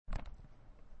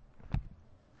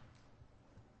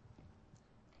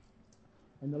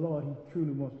And the Lord, he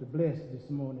truly wants to bless this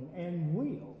morning and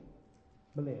will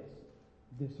bless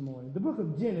this morning. The book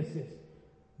of Genesis,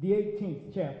 the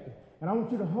 18th chapter. And I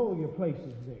want you to hold your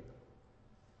places there.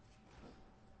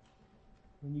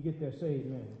 When you get there, say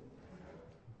amen.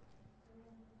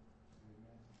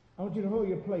 I want you to hold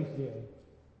your place there.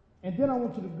 And then I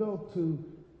want you to go to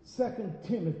 2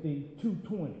 Timothy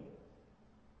 2:20.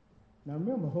 Now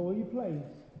remember, hold your place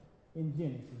in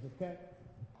Genesis, okay?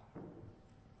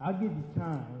 I'll give you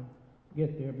time to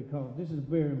get there because this is a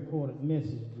very important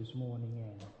message this morning,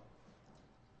 and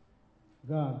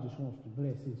God just wants to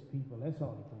bless his people. That's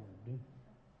all he's going to do.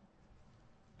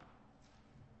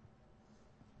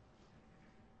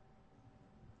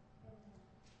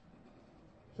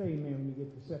 Say amen when you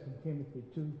get to 2 Timothy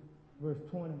 2, verse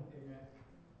 20. Amen.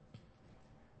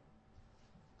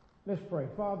 Let's pray.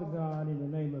 Father God, in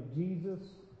the name of Jesus,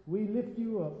 we lift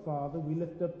you up, Father. We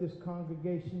lift up this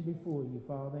congregation before you,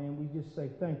 Father, and we just say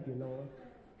thank you, Lord.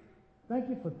 Thank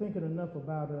you for thinking enough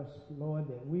about us, Lord,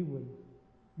 that we would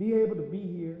be able to be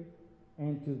here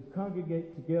and to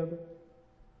congregate together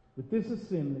with this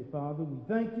assembly, Father. We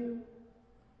thank you.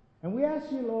 And we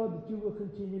ask you, Lord, that you will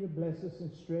continue to bless us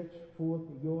and stretch forth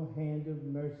your hand of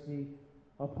mercy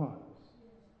upon us.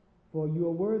 For you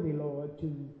are worthy, Lord, to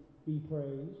be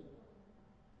praised.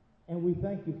 And we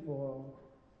thank you for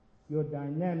your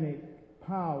dynamic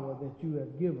power that you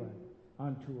have given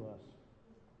unto us.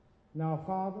 Now,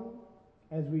 Father,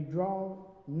 as we draw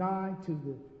nigh to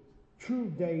the true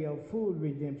day of full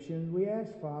redemption, we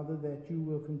ask, Father, that you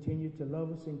will continue to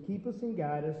love us and keep us and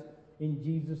guide us in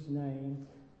Jesus' name.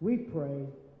 We pray.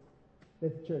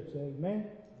 Let the church say amen.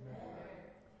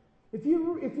 If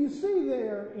you see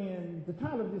there in the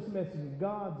title of this message is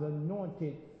God's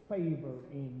Anointed Favor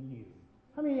in You.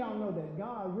 How many of y'all know that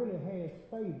God really has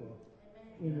favor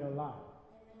in your life?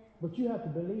 But you have to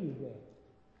believe that.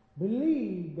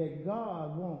 Believe that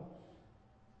God wants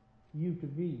you to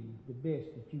be the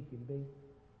best that you can be.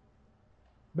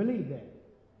 Believe that.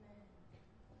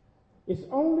 It's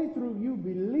only through you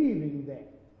believing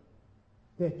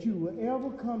that you will ever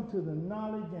come to the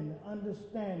knowledge and the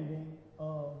understanding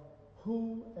of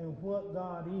who and what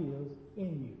God is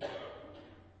in you.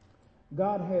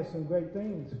 God has some great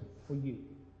things for you,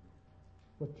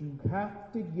 but you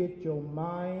have to get your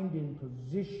mind in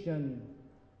position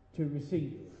to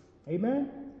receive it.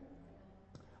 Amen?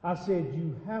 I said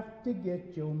you have to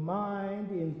get your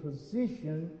mind in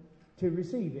position to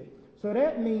receive it. So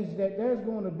that means that there's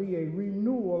going to be a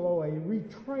renewal or a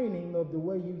retraining of the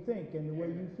way you think and the way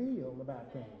you feel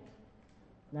about things.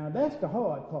 Now that's the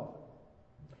hard part,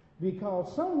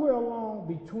 because somewhere along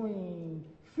between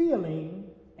feeling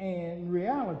and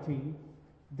reality,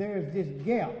 there's this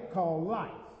gap called life.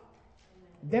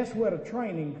 That's where the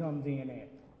training comes in at.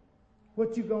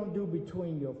 What you going to do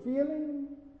between your feeling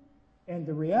and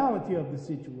the reality of the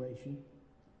situation,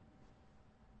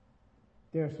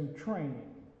 there's some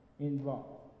training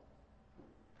involved.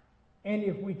 And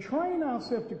if we train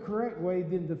ourselves the correct way,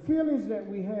 then the feelings that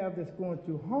we have that's going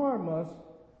to harm us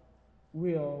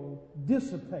will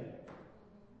dissipate.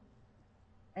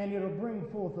 And it'll bring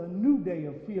forth a new day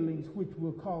of feelings which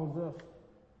will cause us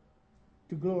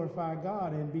to glorify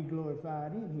God and be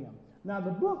glorified in him. Now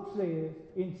the book says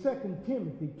in 2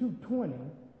 Timothy 2:20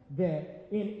 that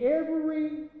in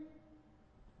every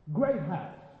great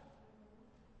house,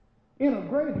 in a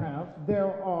great house,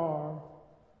 there are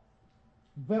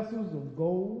vessels of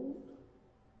gold,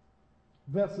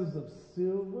 vessels of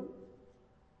silver,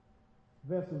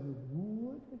 vessels of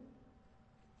wood,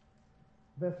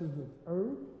 vessels of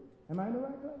earth. Am I in the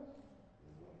right place?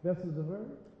 Vessels of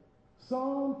earth.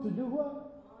 Some to do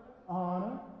what?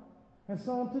 Honor. And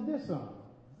some to dishonor.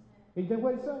 Is that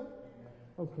what it says?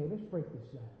 Okay, let's break this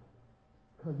down.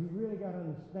 Because you really got to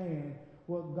understand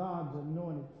what God's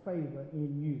anointed favor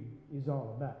in you is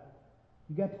all about.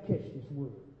 You got to catch this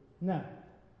word. Now,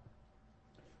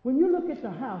 when you look at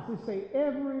the house, it say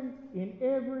in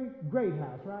every great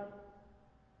house, right?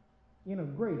 In a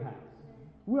great house.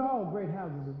 We're all great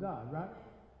houses of God, right?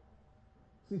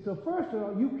 See, so first of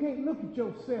all, you can't look at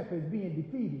yourself as being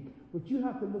defeated, but you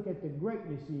have to look at the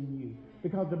greatness in you.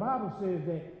 Because the Bible says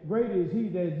that greater is he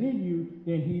that is in you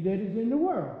than he that is in the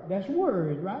world. That's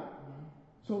word, right?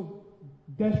 So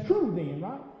that's true then,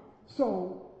 right?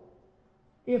 So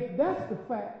if that's the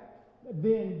fact,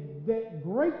 then that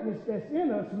greatness that's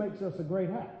in us makes us a great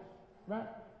house, right?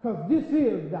 Because this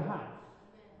is the house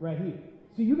right here.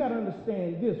 See, you got to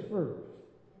understand this first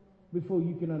before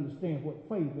you can understand what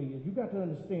favor is. You got to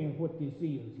understand what this is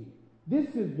here. This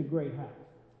is the great house.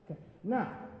 Okay.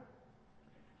 Now,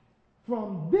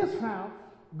 from this house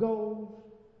goes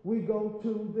we go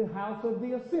to the house of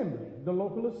the assembly, the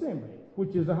local assembly,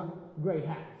 which is a great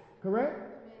house, correct?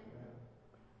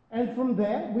 And from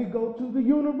that, we go to the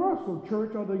universal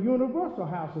church or the universal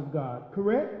house of God,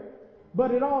 correct?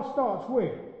 But it all starts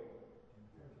where?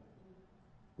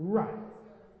 Right.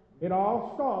 It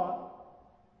all starts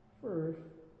first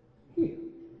here.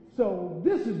 So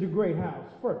this is the great house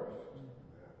first.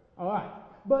 All right.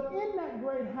 But in that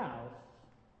great house,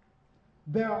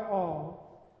 there are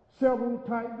several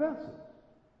type vessels.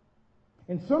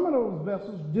 And some of those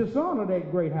vessels dishonor that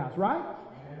great house, right?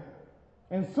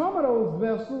 And some of those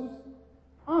vessels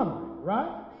honor it,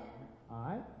 right? All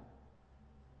right.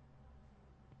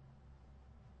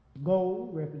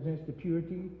 Gold represents the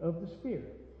purity of the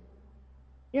spirit.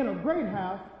 In a great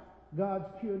house, God's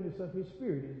pureness of his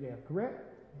spirit is there, correct?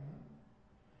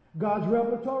 God's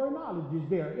revelatory knowledge is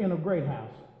there in a great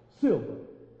house. Silver,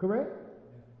 correct?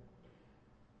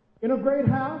 In a great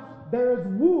house, there is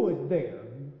wood there.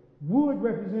 Wood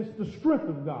represents the strength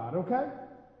of God, okay?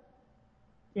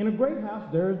 In a great house,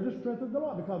 there is the strength of the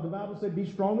Lord, because the Bible said,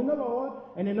 be strong in the Lord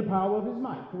and in the power of his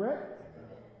might, correct?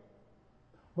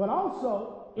 But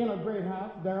also, in a great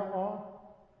house, there are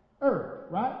earth,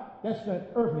 right? That's the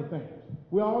earthly things.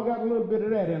 We all got a little bit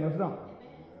of that in us, don't we?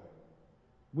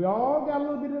 We all got a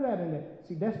little bit of that in there.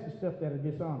 See, that's the stuff that'll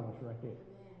dishonor us right there.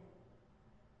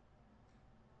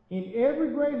 In every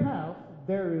great house,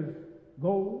 there is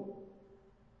gold,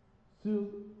 silver,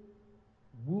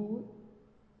 wood,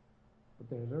 but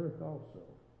there's earth also.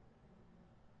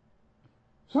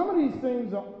 Some of these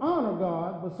things will honor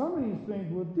God, but some of these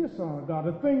things will dishonor God.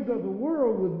 The things of the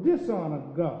world will dishonor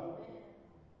God.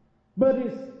 But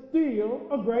it's still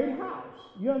a great house.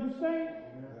 You understand?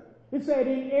 It said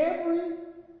in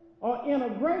a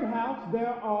great house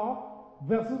there are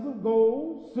vessels of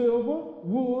gold, silver,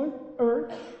 wood,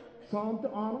 earth, some to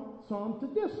honor, some to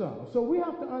dishonor. So we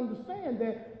have to understand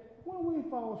that when we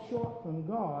fall short from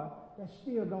God, that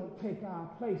still don't take our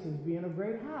place as being a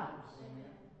great house.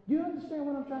 Do you understand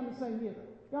what I'm trying to say here?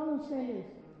 Y'all understand this?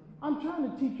 I'm trying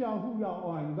to teach y'all who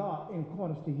y'all are in God in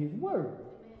accordance to his word.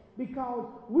 Because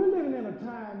we're living in a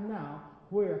time now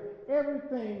where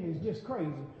everything is just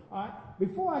crazy. All right?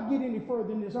 Before I get any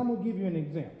further in this, I'm going to give you an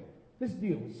example. Let's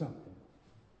deal with something.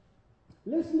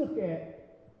 Let's look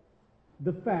at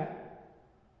the fact,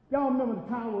 y'all remember the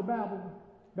Tower of Babel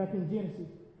back in Genesis?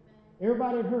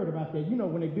 Everybody had heard about that. You know,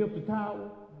 when they built the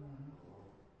tower,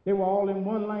 they were all in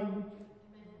one language.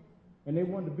 And they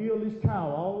wanted to build this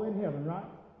tower all the way in heaven, right?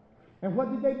 And what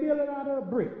did they build it out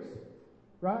of? Bricks,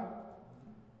 right?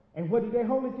 And what did they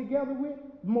hold it together with?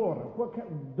 Mortar.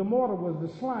 The mortar was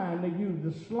the slime. They used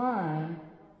the slime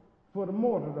for the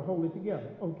mortar to hold it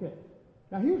together. Okay.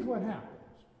 Now here's what happens.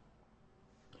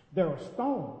 There are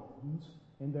stones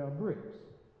and there are bricks.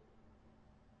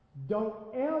 Don't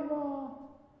ever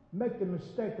make the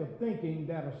mistake of thinking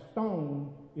that a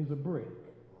stone is a brick,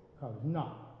 because it's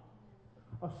not.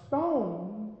 A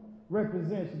stone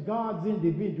represents God's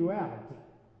individuality.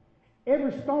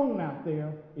 Every stone out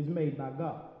there is made by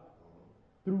God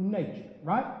through nature,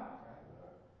 right?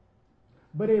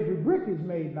 But every brick is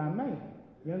made by man.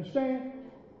 You understand?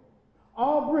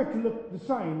 All bricks look the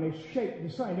same. They shape the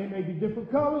same. They may be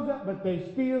different colors, but they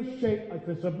still shape. If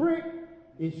it's a brick,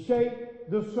 it's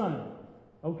shaped the same.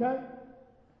 Okay?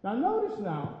 Now notice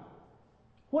now,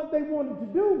 what they wanted to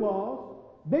do was,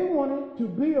 they wanted to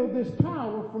build this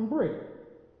tower from brick.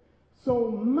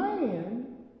 So man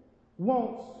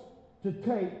wants to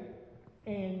take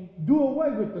and do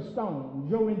away with the stones,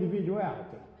 your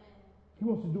individuality. He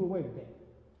wants to do away with that.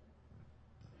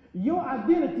 Your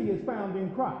identity is found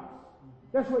in Christ.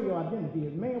 That's where your identity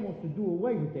is. Man wants to do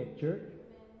away with that, church.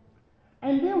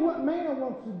 And then what man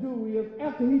wants to do is,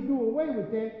 after he do away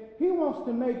with that, he wants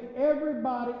to make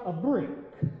everybody a brick.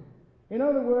 In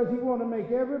other words, he wants to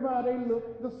make everybody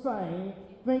look the same,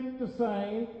 think the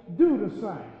same, do the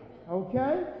same.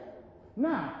 Okay?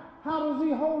 Now, how does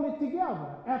he hold it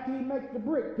together after he makes the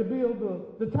brick to build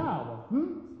the tower?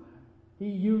 He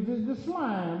uses the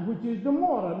slime, which is the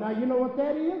mortar. Now, you know what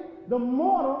that is? The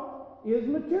mortar is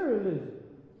materialism.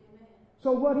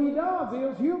 So what he does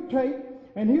is he'll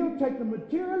take the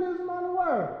materialism of the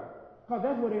world, because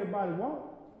that's what everybody wants.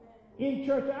 In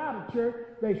church or out of church,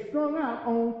 they strung out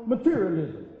on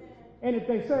materialism. And if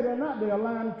they say they're not, they're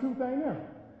lying. The truth ain't in.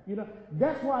 You know,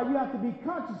 that's why you have to be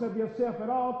conscious of yourself at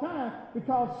all times,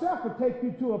 because self will take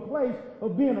you to a place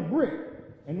of being a brick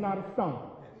and not a stone.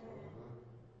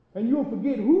 And you'll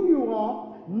forget who you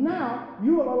are. Now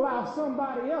you will allow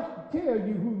somebody else to tell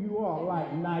you who you are,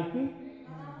 like Nike,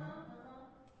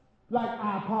 like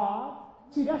iPod.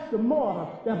 See, that's the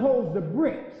mortar that holds the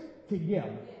bricks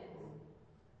together.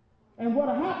 And what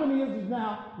happened is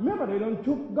now, remember, they done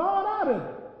took God out of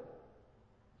it.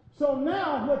 So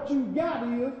now what you got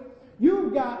is,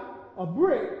 you've got a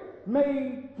brick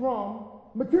made from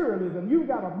materialism. You've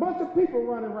got a bunch of people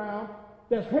running around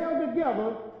that's held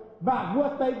together by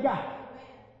what they got.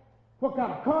 What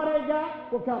kind of car they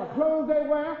got, what kind of clothes they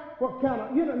wear, what kind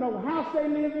of, house they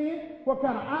live in, what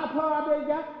kind of iPod they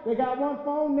got. They got one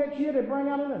phone, next year they bring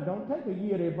out another. Don't take a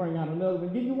year, they bring out another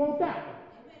one, then you want that one.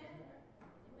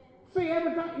 See,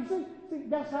 every time, see,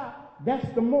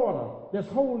 that's the mortar that's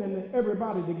holding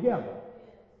everybody together.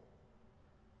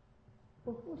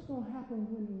 But what's going to happen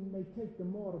when they take the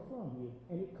mortar from you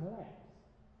and it collapses?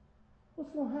 What's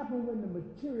going to happen when the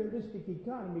materialistic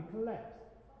economy collapses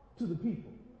to the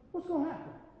people? What's going to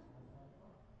happen?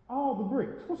 All the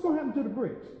bricks. What's going to happen to the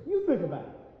bricks? You think about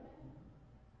it.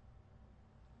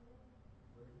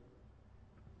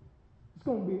 It's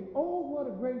going to be, oh, what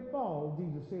a great fall,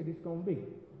 Jesus said it's going to be.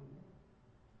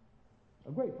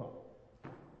 A great fall.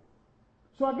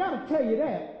 So I got to tell you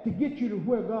that to get you to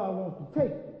where God wants to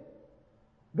take you.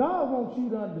 God wants you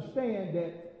to understand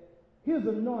that his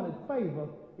anointed favor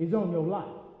is on your life.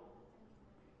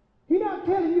 He's not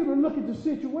telling you to look at the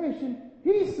situation.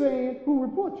 He's saying who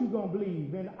report you going to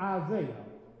believe in Isaiah.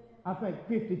 I think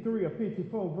 53 or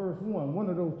 54 verse 1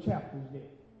 of those chapters there.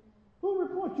 Who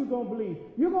report you going to believe?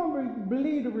 You're going to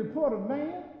believe the report of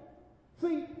man?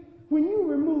 See, when you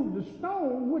remove the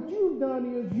stone, what you've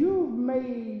done is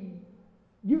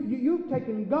you've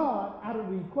taken God out of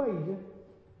the equation,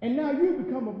 and now you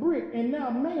become a brick, and now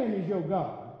man is your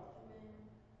God.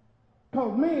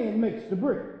 Because man makes the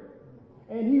brick.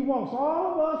 And he wants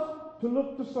all of us to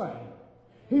look the same.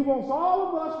 He wants all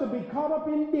of us to be caught up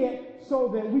in debt so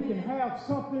that we can have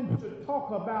something to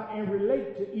talk about and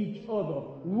relate to each other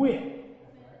with.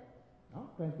 I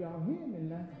don't think y'all hear me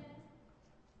now.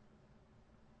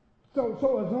 So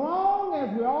as long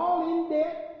as we're all in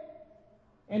debt,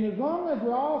 and as long as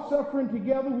we're all suffering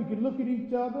together, we can look at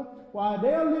each other while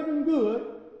they're living good.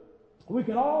 We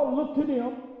can all look to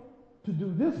them to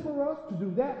do this for us, to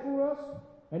do that for us.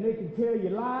 And they can tell you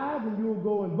lies, and you'll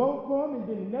go and vote for them, and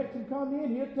then the next one come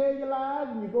in, he'll tell you lies,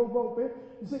 and you go vote for him.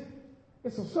 You see,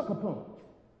 it's a sucker punch.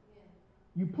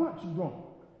 You punch drunk.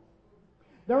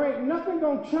 There ain't nothing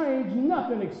going to change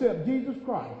nothing except Jesus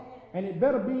Christ, and it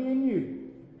better be in you.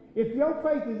 If your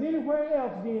faith is anywhere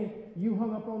else, then you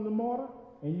hung up on the mortar,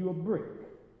 and you a brick.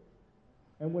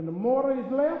 And when the mortar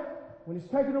is left, when it's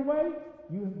taken away,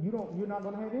 you're not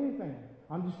going to have anything.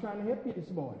 I'm just trying to help you this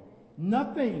morning.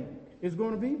 Nothing is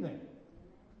going to be there.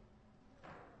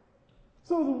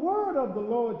 So the word of the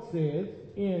Lord says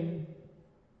in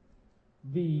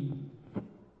the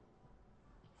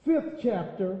 5th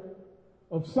chapter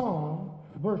of Psalm,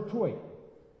 verse 12.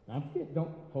 Now,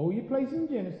 don't hold your place in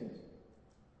Genesis.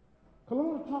 Because I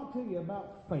want to talk to you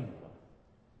about favor.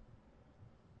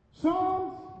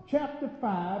 Psalms chapter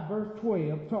 5, verse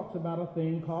 12 talks about a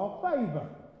thing called favor.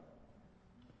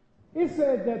 It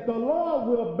says that the Lord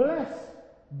will bless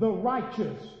the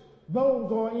righteous, those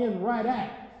who are in right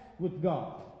act with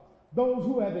God, those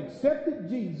who have accepted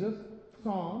Jesus,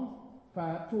 Psalms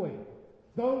 5:12.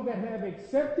 Those that have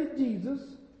accepted Jesus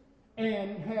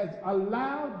and has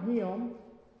allowed him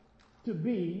to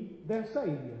be their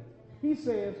Savior. He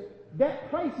says, that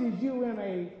places you in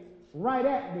a right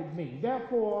act with me.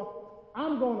 Therefore,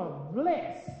 I'm going to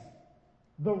bless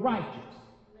the righteous.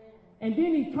 And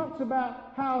then he talks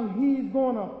about how he's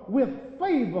going to, with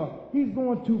favor, he's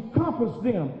going to compass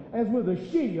them as with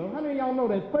a shield. How many of y'all know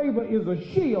that favor is a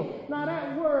shield? Now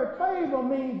that word favor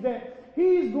means that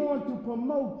he's going to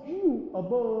promote you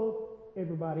above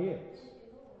everybody else.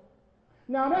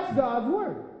 Now that's God's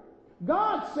word.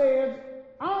 God says,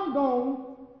 I'm going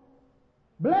to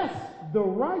bless the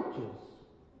righteous.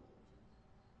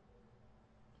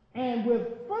 And with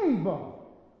favor,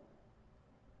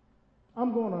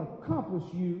 I'm going to accomplish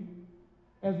you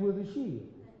as with a shield.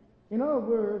 In other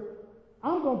words,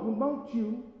 I'm going to promote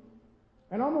you,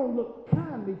 and I'm going to look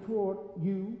kindly toward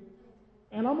you,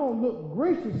 and I'm going to look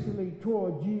graciously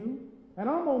toward you, and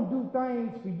I'm going to do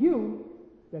things for you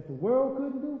that the world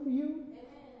couldn't do for you,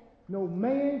 no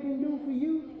man can do for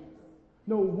you,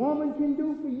 no woman can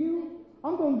do for you.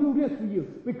 I'm going to do this for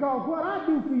you, because what I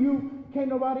do for you, can't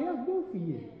nobody else do for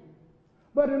you.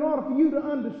 But in order for you to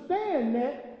understand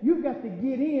that, you've got to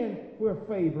get in where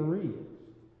favor is.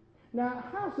 Now,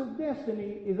 House of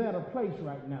Destiny is at a place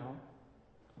right now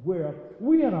where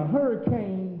we're in a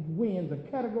hurricane winds,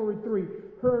 a Category 3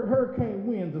 hurricane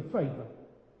winds of favor.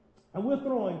 And we're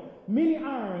throwing many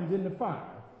irons in the fire.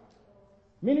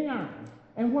 Many irons.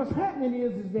 And what's happening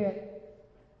is that,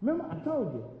 remember I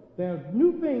told you, there's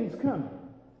new things coming.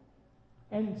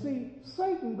 And see,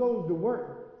 Satan goes to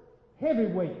work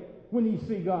heavyweight when he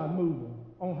see God moving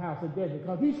on House of David,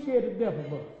 because he's scared to death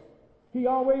of us. He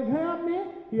always have been,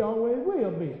 he always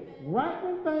will be. Right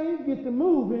when things get to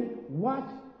moving, watch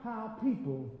how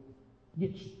people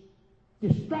get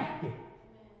distracted.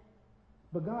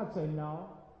 But God said, no,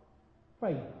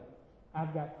 favor.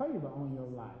 I've got favor on your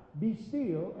life. Be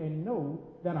still and know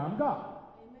that I'm God.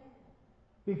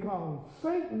 Because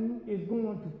Satan is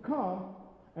going to come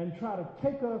and try to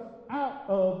take us out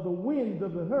of the winds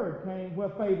of the hurricane where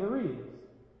favor is.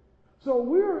 So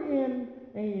we're in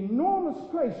an enormous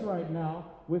place right now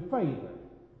with favor.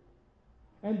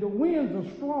 And the winds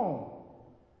are strong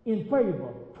in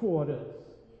favor toward us.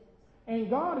 And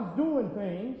God is doing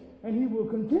things, and he will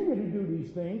continue to do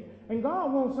these things. And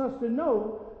God wants us to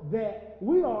know that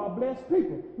we are a blessed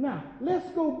people. Now, let's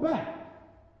go back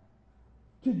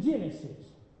to Genesis.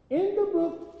 In the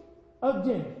book of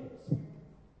Genesis.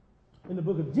 In the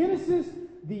book of Genesis,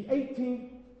 the 18th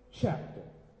chapter.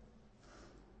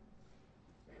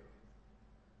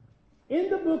 In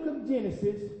the book of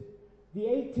Genesis, the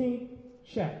 18th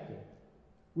chapter.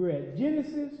 We're at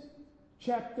Genesis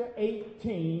chapter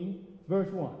 18, verse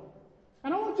 1.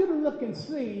 And I want you to look and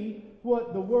see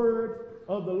what the word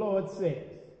of the Lord says.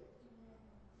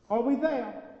 Are we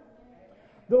there?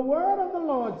 The word of the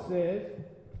Lord says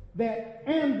that,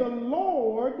 and the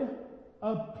Lord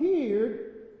appeared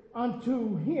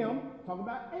unto him, talking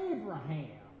about Abraham.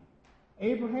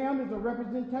 Abraham is a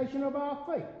representation of our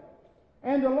faith.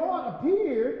 And the Lord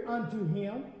appeared unto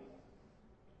him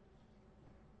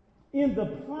in the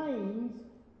plains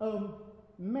of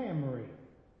Mamre.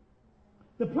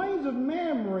 The plains of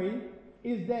Mamre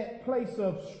is that place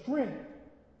of strength,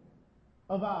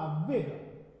 of our vigor.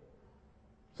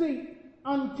 See,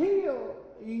 until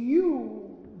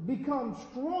you become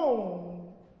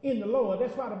strong in the Lord,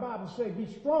 that's why the Bible says, be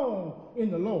strong in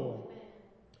the Lord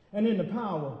and in the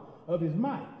power of his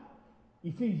might.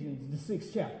 Ephesians, the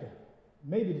 6th chapter,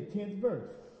 maybe the 10th verse.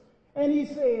 And he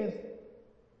says,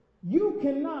 you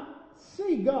cannot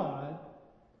see God.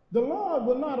 The Lord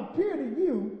will not appear to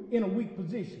you in a weak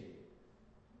position.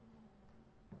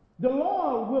 The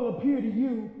Lord will appear to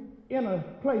you in a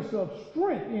place of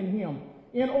strength in him,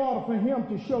 in order for him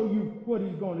to show you what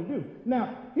he's going to do.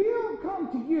 Now, he'll come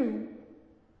to you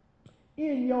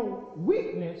in your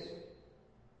weakness,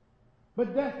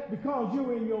 but that's because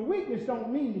you're in your weakness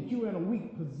don't mean that you're in a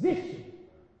weak position.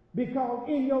 Because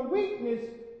in your weakness,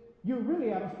 you're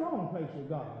really at a strong place with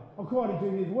God, according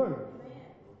to his word.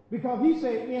 Because he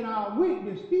said, in our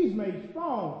weakness, he's made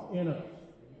strong in us.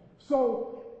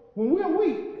 So when we're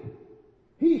weak,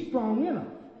 he's strong in us.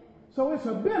 So it's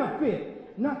a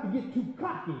benefit not to get too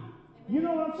cocky. You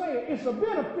know what I'm saying? It's a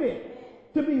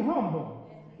benefit to be humble.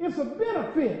 It's a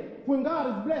benefit when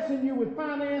God is blessing you with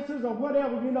finances or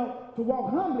whatever, to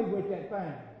walk humbly with that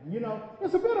thing.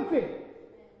 It's a benefit.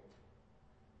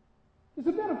 It's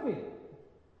a benefit.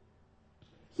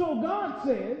 So God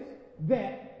says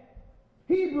that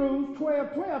Hebrews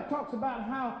 12:12 talks about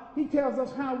how he tells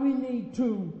us how we need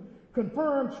to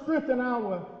confirm, strengthen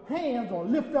our hands or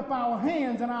lift up our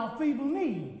hands and our feeble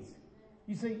knees.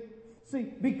 You see,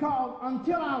 because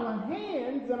until our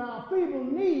hands and our feeble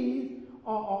knees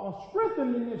are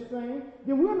strengthened in this thing,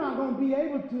 then we're not going to be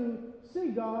able to see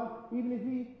God, even if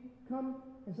he come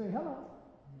and say hello.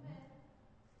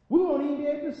 We won't even be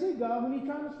able to see God when he's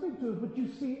trying to speak to us. But you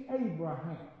see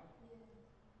Abraham.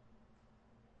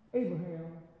 Abraham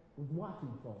was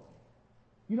watching for him.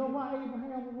 You know why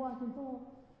Abraham was watching for him?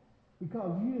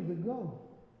 Because years ago,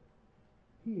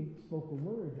 he had spoke a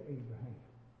word to Abraham.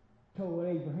 Told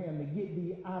Abraham to get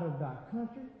thee out of thy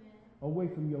country, away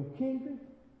from your kindred,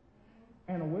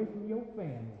 and away from your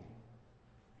family,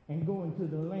 and go into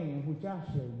the land which I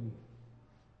show you.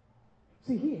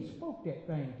 See, he had spoke that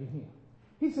thing to him.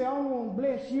 He said, I'm going to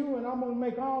bless you, and I'm going to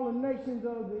make all the nations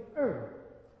of the earth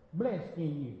blessed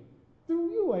in you.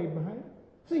 Through you, Abraham.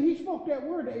 See, he spoke that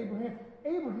word to Abraham.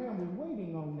 Abraham was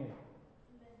waiting on that.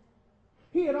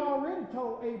 He had already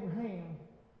told Abraham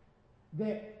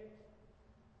that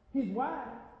his wife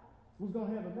was going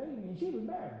to have a baby, and she was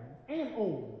barren and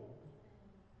old.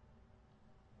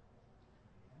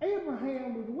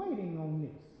 Abraham was waiting on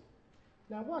this.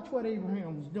 Now watch what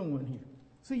Abraham was doing here.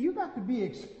 See, you got to be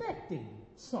expecting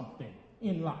something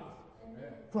in life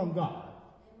from God.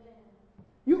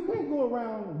 You can't go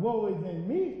around, woe is in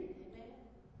me.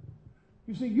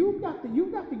 You see, you've got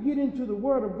to get into the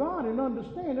Word of God and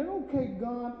understand that, okay,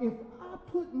 God, if I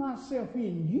put myself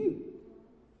in you,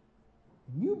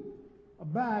 you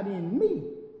abide in me,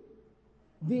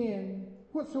 then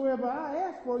whatsoever I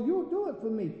ask for, you'll do it for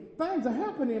me. Things are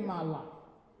happening in my life.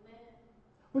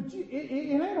 But it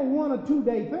ain't a 1 or 2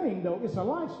 day thing, though. It's a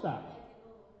lifestyle.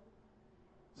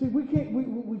 See, we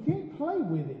can't play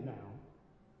with it now.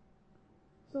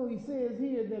 So he says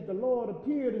here that the Lord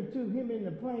appeared unto him in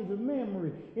the plains of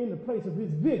memory, in the place of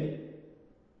his visit.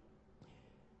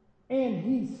 And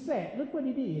he sat. Look what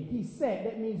he did. He sat.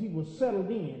 That means he was settled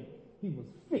in. He was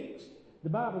fixed. The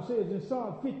Bible says in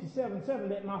Psalm 57:7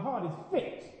 that my heart is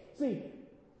fixed. See,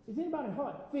 is anybody's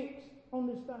heart fixed on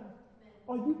this thing?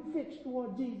 Are you fixed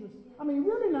toward Jesus? I mean,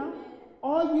 really now,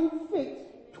 are you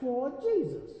fixed toward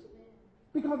Jesus?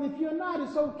 Because if you're not,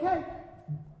 it's okay.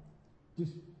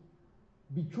 Just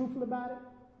be truthful about it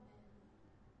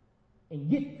and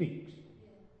get fixed.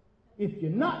 If you're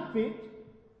not fixed,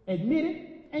 admit it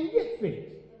and get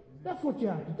fixed. That's what you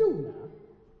have to do now.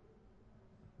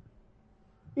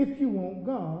 If you want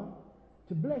God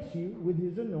to bless you with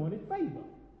his anointed favor.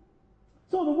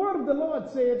 So the word of the Lord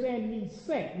says, and he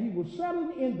sat. He was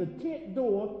settled in the tent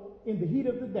door in the heat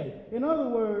of the day. In other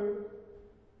words,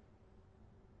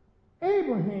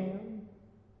 Abraham's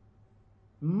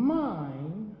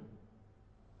mind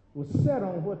was set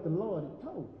on what the Lord had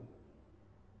told him.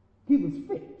 He was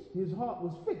fixed. His heart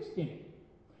was fixed in it.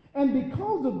 And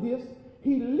because of this,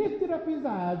 he lifted up his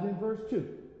eyes in verse 2.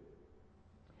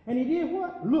 And he did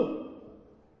what? Look.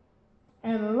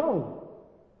 And lo,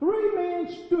 3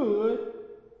 men stood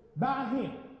by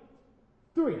him.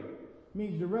 3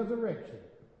 means the resurrection.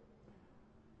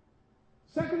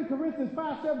 2 Corinthians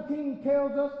 5:17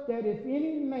 tells us that if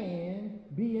any man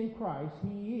be in Christ,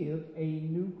 he is a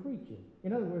new creature.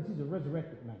 In other words, he's a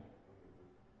resurrected man.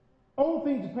 Old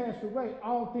things have passed away,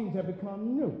 all things have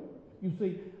become new. You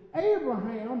see,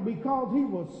 Abraham, because he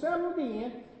was settled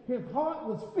in, his heart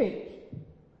was fixed,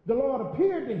 the Lord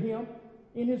appeared to him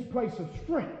in his place of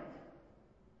strength.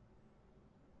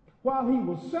 While he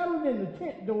was settled in the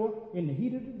tent door in the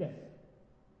heat of the day.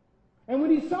 And when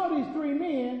he saw these 3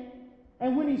 men,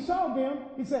 and when he saw them,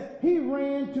 he said, he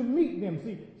ran to meet them.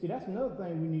 See, that's another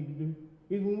thing we need to do,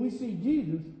 is when we see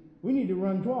Jesus, we need to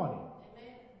run toward him.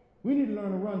 Amen. We need to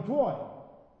learn to run toward him.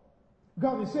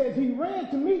 Because it says he ran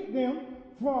to meet them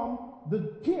from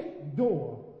the tent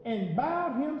door and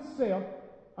bowed himself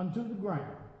unto the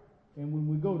ground. And when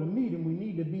we go to meet him, we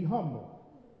need to be humble.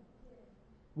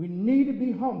 We need to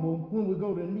be humble when we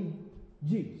go to meet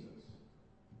Jesus.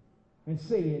 And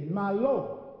said, my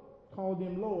Lord. Call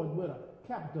him Lord with a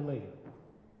capital A.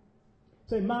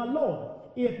 Say, my Lord,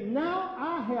 if now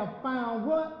I have found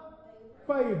what?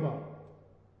 Favor.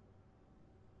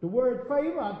 The word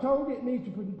favor, I told you, it means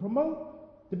to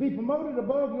promote, to be promoted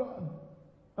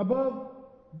above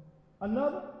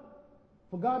another.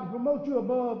 For God to promote you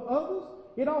above others.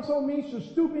 It also means to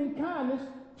stoop in kindness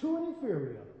to an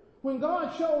inferior. When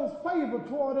God shows favor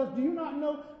toward us, do you not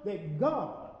know that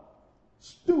God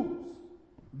stoops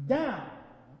down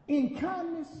in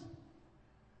kindness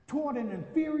toward an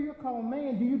inferior called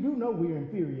man? Do know we're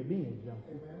inferior beings, don't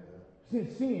you? Amen.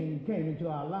 Since sin came into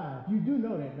our lives. You do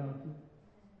know that, don't you?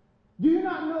 Do you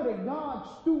not know that God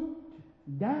stooped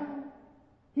down?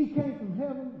 He came from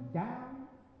heaven down.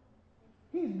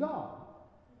 He's God.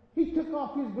 He took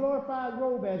off his glorified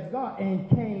robe as God and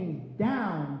came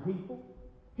down, people.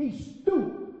 He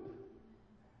stooped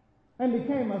and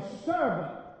became a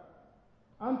servant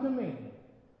unto men.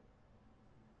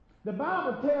 The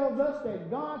Bible tells us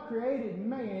that God created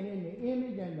man in the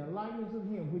image and the likeness of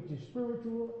him, which is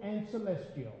spiritual and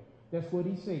celestial. That's what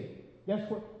he said. That's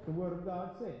what the Word of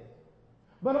God says.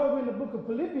 But over in the book of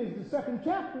Philippians, the 2nd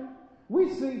chapter,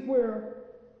 we see where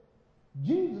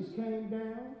Jesus came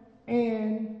down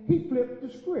and he flipped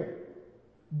the script.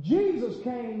 Jesus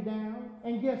came down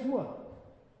and guess what?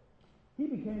 He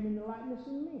became in the likeness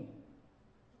of men.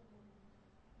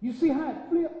 You see how it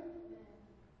flipped?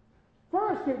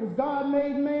 First it was God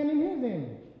made man in his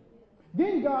image.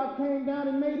 Then God came down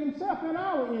and made himself in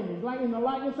our image, like in the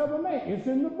likeness of a man. It's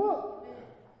in the book.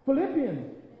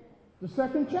 Philippians, the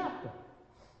 2nd chapter.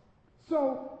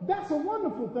 So that's a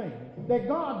wonderful thing, that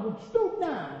God would stoop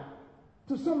down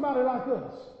to somebody like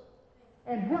us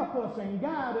and help us and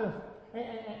guide us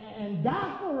and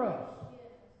die for us.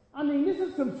 I mean, this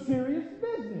is some serious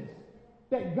business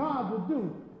that God would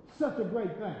do such a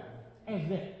great thing as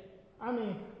that. I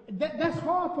mean, that's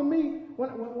hard for me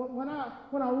when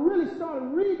I really started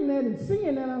reading that and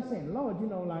seeing that. I'm saying, Lord,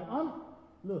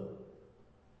 look,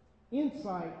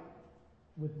 insight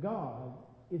with God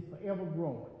is forever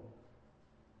growing.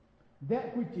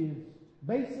 That which is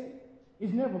basic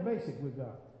is never basic with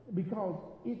God, because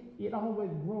it always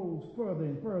grows further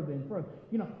and further and further.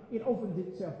 You know, it opens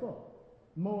itself up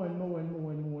more and more and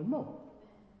more and more and more.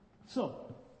 So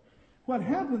what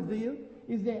happens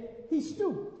is that he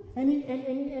stooped. And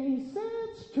he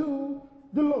says to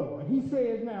the Lord, he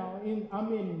says now,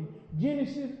 I'm in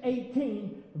Genesis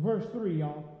 18, verse 3,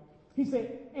 y'all. He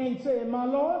said, my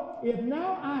Lord, if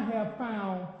now I have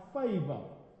found favor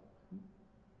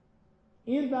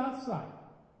in thy sight,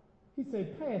 he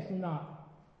said, pass not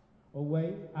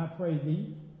away, I pray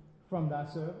thee, from thy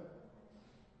servant.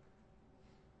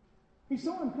 He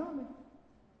saw him coming.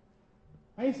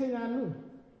 And he said, now look,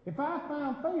 if I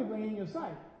found favor in your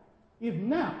sight, if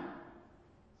now,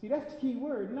 see that's the key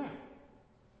word, now.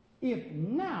 If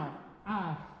now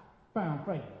I found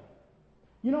favor.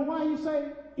 You know why you say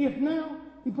if now?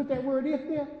 He put that word if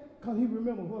there because he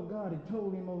remembered what God had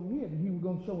told him on here that he was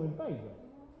going to show him favor.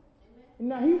 And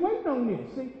now he waiting on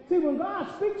this. See, when God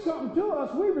speaks something to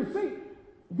us, we receive.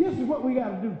 This is what we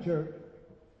got to do, church.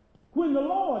 When the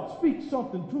Lord speaks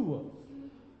something to us,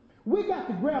 we got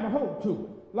to grab a hold to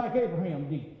it, like Abraham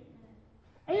did.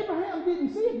 Abraham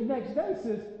didn't see it the next day,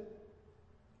 sister.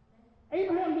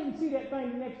 Abraham didn't see that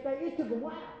thing the next day. It took a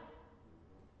while.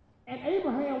 And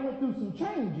Abraham went through some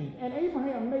changes. And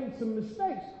Abraham made some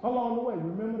mistakes along the way.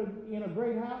 Remember in a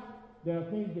great house, there are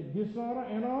things that dishonor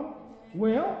and honor?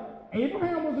 Well,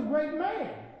 Abraham was a great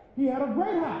man. He had a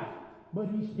great house. But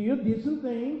he still did some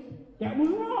things that was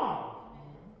wrong.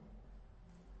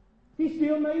 He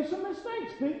still made some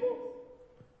mistakes, people.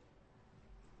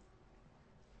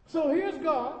 So here's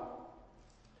God.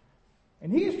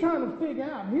 And he's trying to figure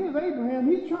out. Here's Abraham.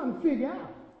 He's trying to figure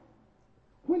out.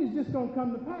 When is this going to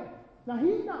come to pass? Now,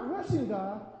 he's not rushing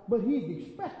God, but he's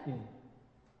expecting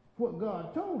what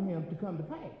God told him to come to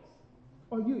pass.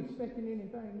 Are you expecting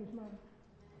anything this morning?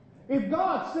 If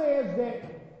God says that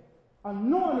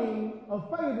anointing of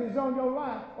favor is on your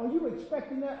life, are you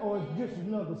expecting that, or is it just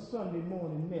another Sunday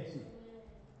morning message?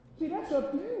 See, that's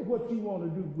up to you what you want to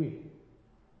do with it.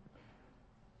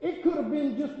 It could have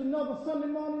been just another Sunday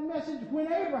morning message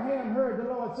when Abraham heard the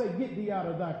Lord say, get thee out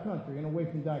of thy country and away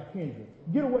from thy kindred.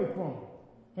 Get away from it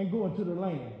and go into the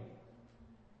land.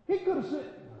 He could have said,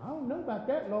 I don't know about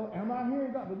that, Lord. Am I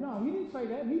hearing God? But no, he didn't say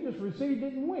that. He just received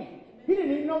it and went. He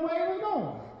didn't even know where he was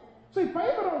going. See,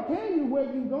 favor don't tell you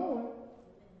where you're going.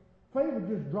 Favor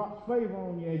just drops favor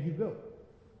on you as you go.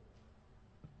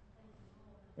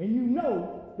 And you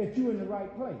know that you're in the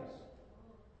right place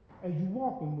as you're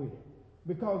walking with it.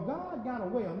 Because God got a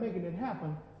way of making it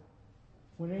happen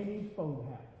when it ain't even supposed to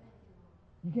happen.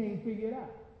 You can't figure it out.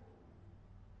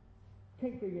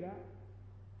 Can't figure it out.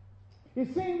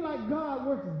 It seems like God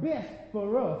works best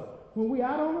for us when we're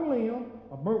out on a limb,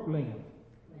 a broke limb,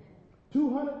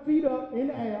 200 feet up in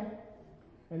the air,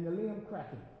 and the limb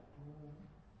cracking.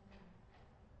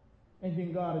 And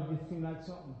then God will just seem like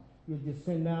something. He'll just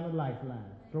send down a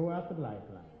lifeline, throw out the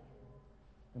lifeline,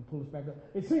 and pull us back up.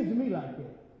 It seems to me like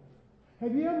that.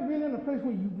 Have you ever been in a place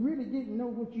where you really didn't know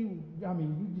you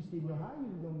just didn't know how you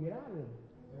were going to get out of it?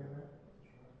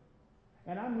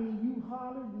 And I mean, you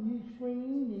hollered and you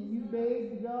screamed and you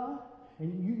begged God,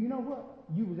 and you know what?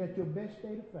 You was at your best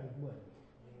state of faith, wasn't you?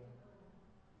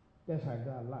 That's how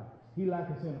God likes us. He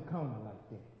likes us in a corner like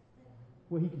that,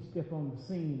 where he can step on the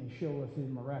scene and show us his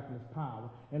miraculous power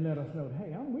and let us know,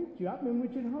 hey, I'm with you. I've been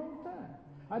with you the whole time.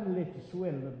 I just let you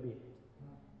sweat a little bit.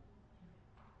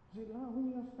 I said, Lord, when are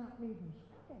you going to stop me from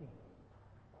sweating?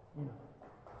 You know.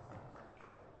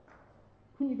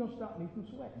 When are you going to stop me from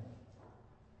sweating?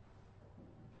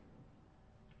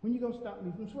 When are you going to stop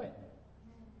me from sweating?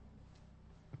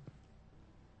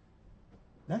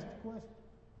 That's the question.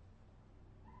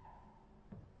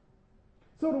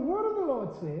 So the word of the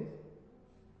Lord says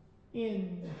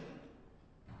in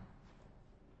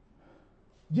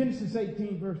Genesis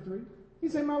 18, verse 3, he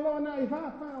said, my Lord, now if I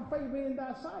have found favor in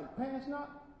thy sight, pass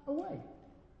not away,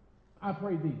 I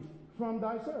pray thee, from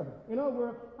thy servant. In other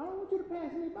words, I don't want you to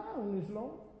pass me by on this,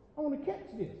 Lord. I want to catch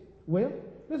this. Well,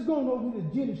 let's go over to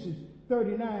Genesis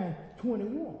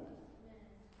 39:21.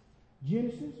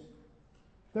 Genesis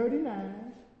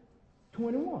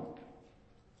 39:21.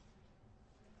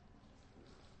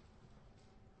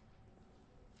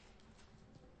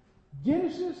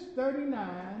 Genesis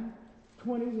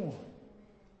 39:21.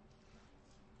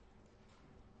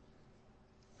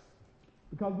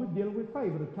 Because we're dealing with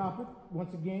favor. The topic,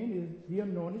 once again, is the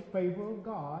anointed favor of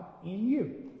God in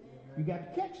you. You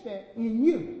got to catch that, in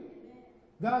you.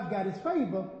 God's got his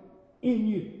favor in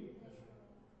you.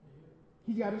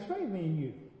 He's got his favor in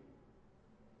you.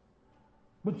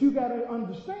 But you got to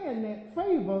understand that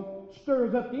favor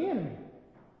stirs up the enemy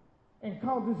and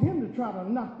causes him to try to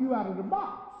knock you out of the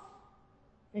box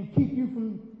and keep you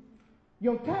from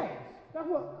your task. That's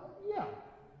what, yeah,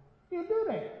 he'll do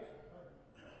that.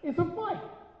 It's a fight.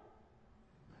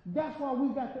 That's why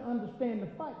we got to understand the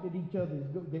fight that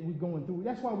that we're going through.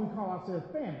 That's why we call ourselves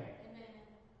family.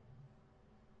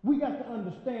 We got to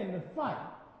understand the fight.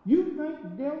 You think the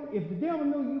devil, if the devil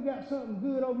knows you got something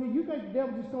good over you, you think the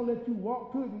devil just gonna let you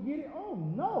walk to it and get it? Oh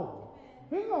no.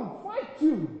 He's gonna fight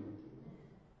you.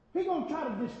 He's gonna try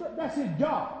to destroy. That's his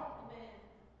job.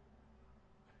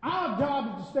 Our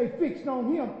job is to stay fixed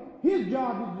on him. His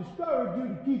job is to discourage you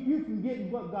to keep you from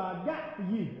getting what God got for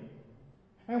you.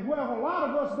 And where a lot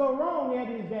of us go wrong at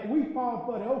is that we fall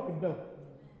for the okie doke.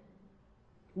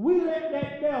 We let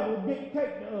that devil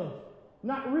dictate to us,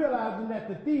 not realizing that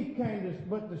the thief came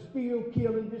but to steal,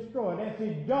 kill, and destroy. That's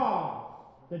his job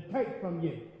to take from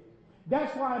you.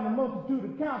 That's why in the multitude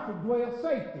of counsel dwells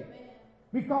safety.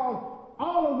 Because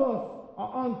all of us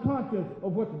are unconscious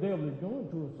of what the devil is doing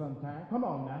to us sometimes. Come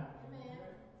on now.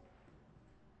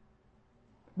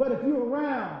 But if you're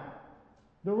around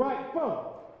the right folk,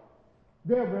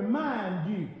 they'll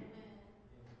remind you.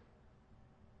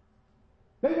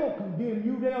 They won't condemn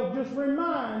you, they'll just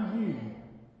remind you.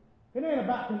 It ain't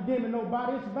about condemning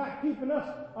nobody, it's about keeping us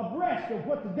abreast of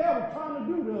what the devil's trying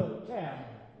to do to us, child.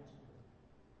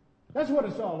 That's what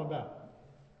it's all about.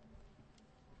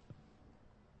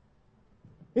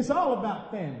 It's all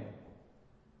about family.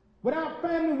 Without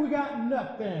family, we got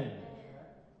nothing.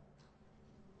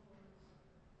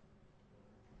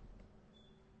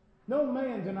 No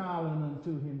man's an island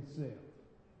unto himself.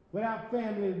 Without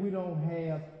family, we don't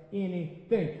have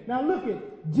anything. Now look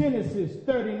at Genesis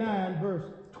 39,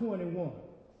 verse 21.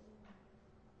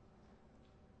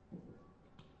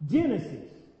 Genesis,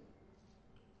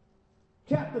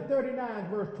 chapter 39,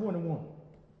 verse 21.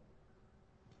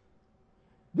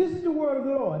 This is the word of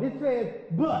the Lord. It says,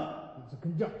 but. It's a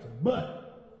conjunction.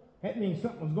 But. That means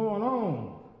something's going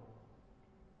on.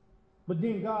 But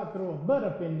then God throw a but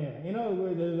up in there. In other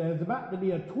words, there's about to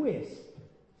be a twist.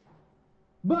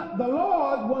 But the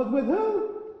Lord was with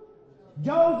who?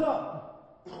 Joseph.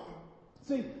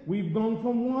 See, we've gone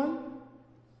from one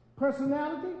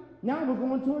personality. Now we're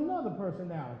going to another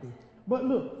personality. But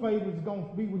look, Favor's going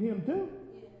to be with him too.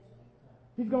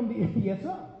 He's going to be, yes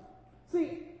sir.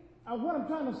 See, what I'm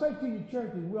trying to say to you,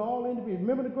 church, is we're all individuals.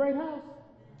 Remember the great house?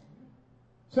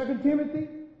 2 Timothy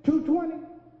 2:20.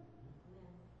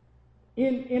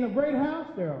 In a great house,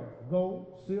 there are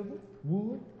gold, silver,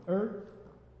 wood, earth,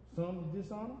 some to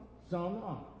dishonor, some to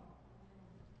honor.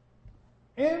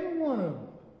 Every one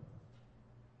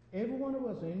of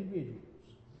us are individuals.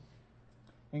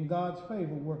 And God's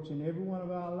favor works in every one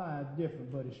of our lives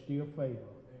different, but it's still favor.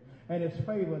 And it's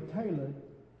favor tailored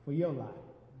for your life.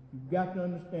 You've got to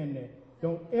understand that.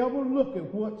 Don't ever look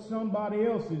at what somebody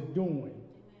else is doing.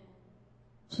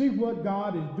 See what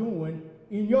God is doing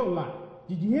in your life.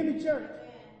 Did you hear me, church?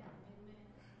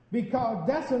 Because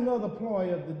that's another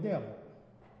ploy of the devil.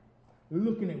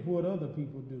 Looking at what other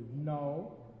people do.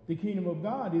 No, the kingdom of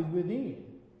God is within.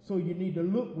 So you need to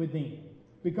look within.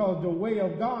 Because the way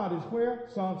of God is where?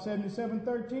 Psalm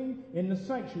 77:13, in the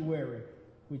sanctuary.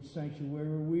 Which sanctuary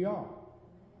we are.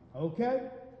 Okay?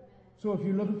 So if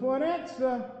you're looking for an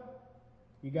answer,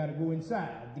 you got to go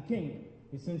inside the kingdom.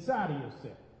 It's inside of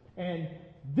yourself. And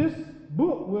this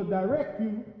book will direct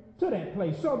you to that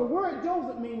place. So the word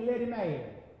Joseph means let him add.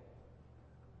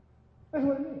 That's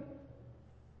what it means.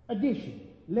 Addition.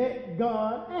 Let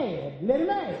God add. Let him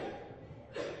add.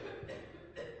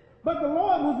 But the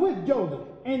Lord was with Joseph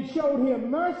and showed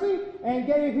him mercy and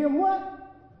gave him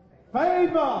what?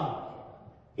 Favor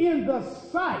in the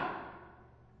sight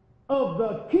of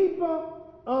the keeper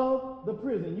of the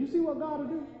prison. You see what God will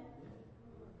do?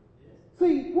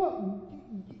 See, what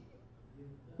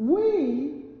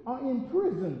we are in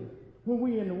prison when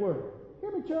we in the Word.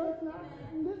 Hear me, church. Now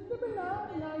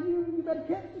you better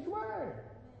catch this word.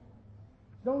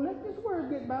 Don't let this word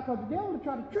get by, because the devil will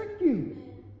try to trick you.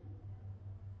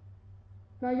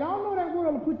 Now y'all know that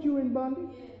world will put you in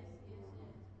bondage.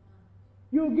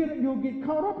 You'll get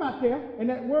caught up out there, and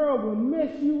that world will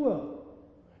mess you up.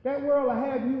 That world will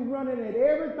have you running at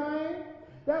everything.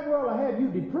 That world will have you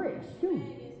depressed too.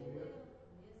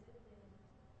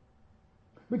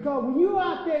 Because when you're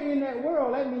out there in that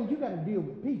world, that means you got to deal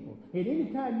with people. And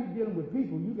anytime you're dealing with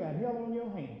people, you got hell on your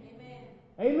hands.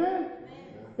 Amen? Amen?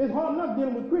 It's hard enough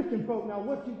dealing with Christian folk. Now,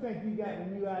 what you think you got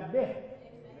when you out there?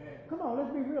 Amen. Come on,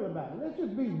 let's be real about it. Let's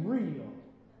just be real.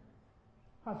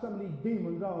 How some of these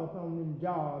demons are up on them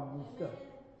jobs and stuff.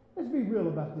 Let's be real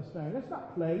about this thing. Let's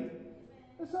not play.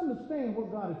 Let's understand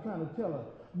what God is trying to tell us.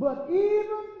 But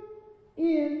even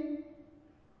in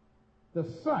the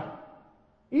sight,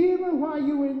 even while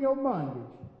you're in your bondage,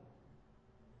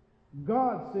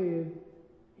 God says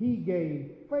he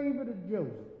gave favor to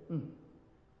Joseph,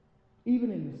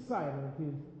 even in the sight of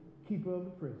his keeper of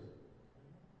the prison.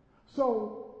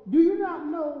 So, do you not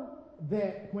know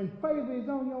that when favor is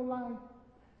on your life,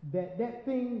 that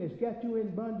thing that's got you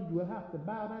in bondage will have to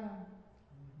bow down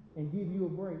and give you a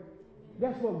break?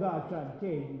 That's what God's trying to tell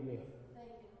you there.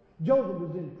 Joseph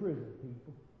was in prison,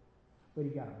 people, but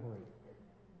he got a break.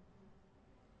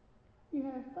 He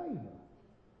had favor.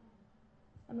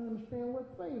 I don't understand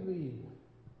what favor is.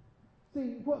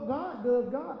 See, what God does,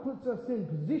 God puts us in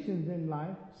positions in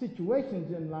life,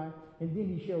 situations in life, and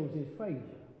then he shows his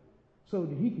favor so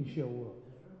that he can show up.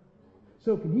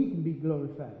 So he can be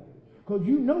glorified. Because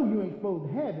you know you ain't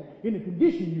supposed to have it in the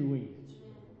condition you're in.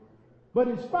 But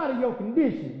in spite of your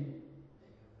condition,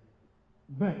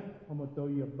 bang, I'm going to throw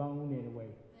you a bone anyway.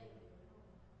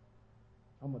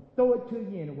 I'm going to throw it to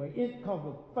you anyway. It's because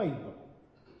of favor.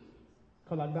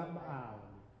 Because I got my eye on you.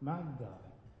 My God.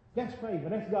 That's favor.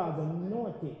 That's God's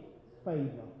anointed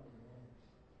favor.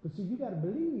 But see, you got to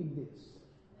believe this.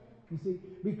 You see,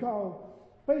 because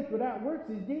faith without works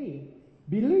is dead.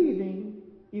 Believing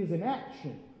is an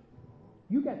action.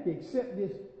 You got to accept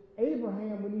this.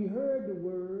 Abraham, when he heard the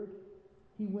word,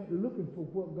 he went looking for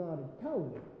what God had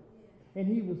told him. And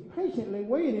he was patiently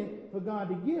waiting for God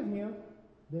to give him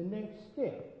the next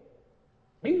step.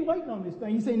 He was waiting on this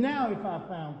thing. He said, now if I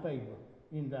found favor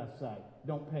in thy sight,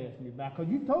 don't pass me by. Because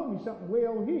you told me something way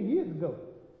over here years ago.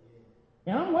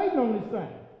 And I'm waiting on this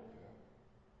thing.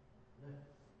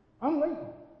 I'm waiting.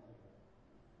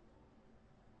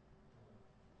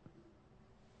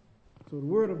 So the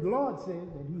word of the Lord says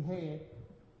that he had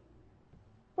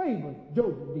favor,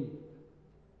 Joseph did,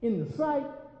 in the sight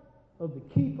of the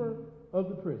keeper of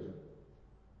the prison.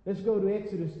 Let's go to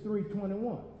Exodus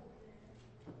 3:21.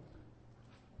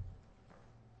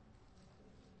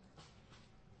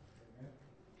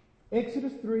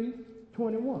 Exodus 3:21.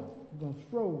 We're going to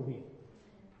stroll here.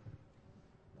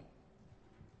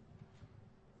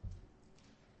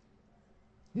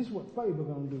 This is what favor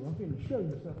going to do. I'm going to show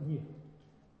you something here.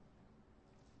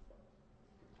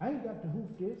 I ain't got to hoof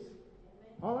this.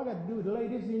 All I got to do is lay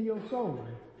this in your soul.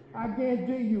 I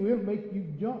guarantee you it'll make you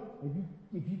jump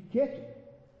if you catch it.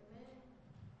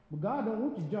 But God don't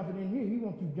want you jumping in here. He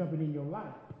wants you jumping in your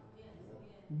life.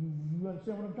 You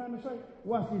understand what I'm trying to say?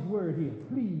 Watch this word here.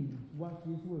 Please watch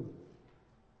this word.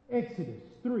 Exodus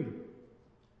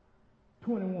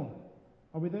 3:21.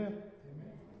 Are we there?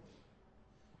 Amen.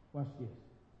 Watch this.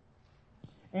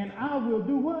 And I will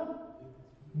do what?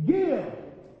 Give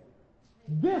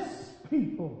this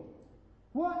people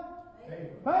what?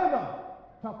 Favor.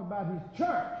 Talk about his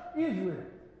church, Israel.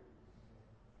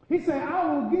 He said, I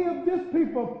will give this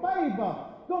people favor.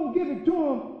 Gonna give it to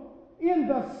them in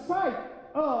the sight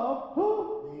of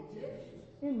who?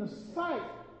 In the sight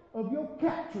of your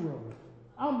capturers.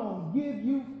 I'm going to give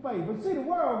you favor. See, the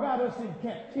world got us in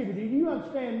captivity. Do you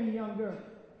understand me, young girl?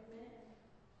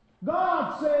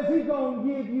 God says he's going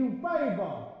to give you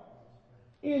favor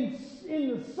in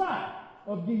the sight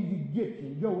of these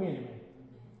Egyptians, your enemy.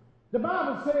 The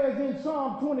Bible says in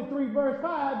Psalm 23, verse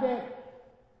 5, that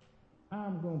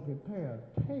I'm going to prepare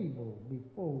a table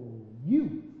before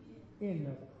you in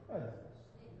the presence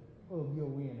of your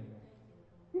enemy.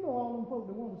 You know all them folks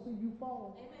that want to see you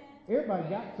fall? Everybody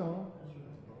got some.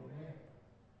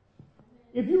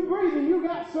 If you breathing, you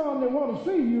got some that want to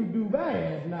see you do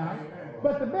bad now.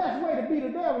 But the best way to beat the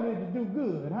devil is to do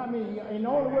good. I mean, and the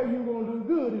only way you're going to do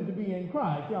good is to be in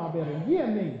Christ. Y'all better hear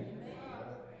me.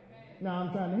 Now,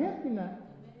 I'm trying to help you now.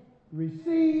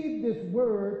 Receive this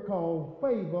word called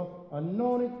favor,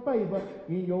 anointed favor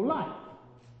in your life.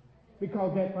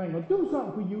 Because that thing will do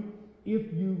something for you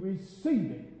if you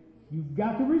receive it. You've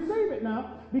got to receive it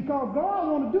now. Because God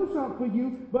wants to do something for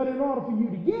you, but in order for you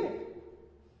to get it,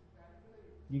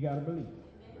 you got to believe it.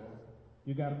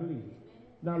 You got to believe it.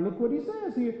 Now look what he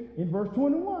says here in verse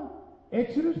 21.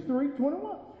 Exodus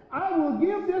 3:21. I will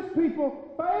give this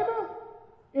people favor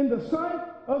in the sight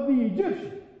of the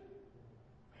Egyptians.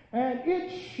 And it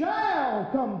shall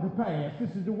come to pass,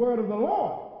 this is the word of the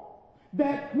Lord,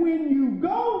 that when you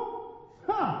go,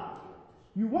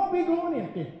 you won't be going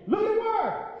empty. Look at the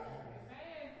word.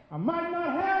 I might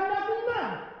not have nothing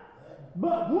now,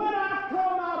 but when I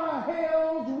come out of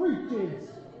hell's reaches,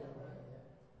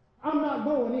 I'm not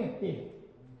going empty.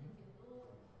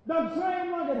 The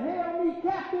same one that held me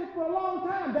captive for a long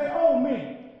time, they owe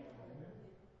me.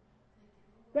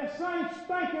 That same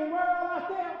stinking world out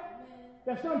there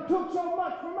that done took so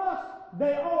much from us,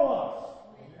 they owe us.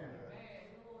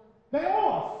 They owe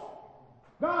us.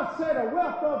 God said the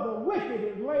wealth of the wicked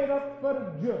is laid up for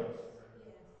the just.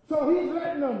 So he's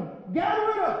letting them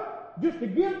gather it up just to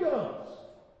give to us.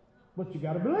 But you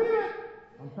got to believe it.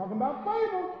 I'm talking about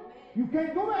favor. You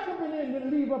can't go back up in there and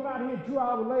then leave up out here 2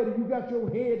 hours later. You got your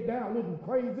head down looking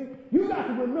crazy. You got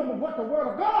to remember what the Word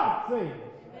of God says.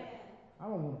 I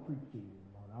don't want to preach to you,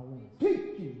 Lord. I want to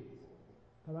teach you.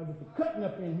 Because I get to cutting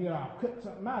up in here, I'll cut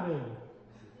something out of you.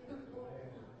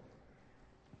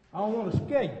 I don't want to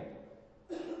scare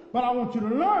you. But I want you to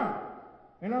learn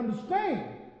and understand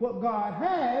what God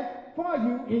has for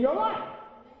you in your life.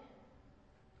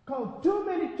 Because too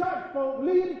many church folk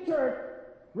leave the church,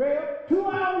 real, 2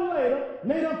 hours later,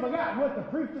 and they don't forgot what the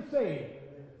preacher said.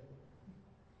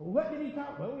 Well, what did he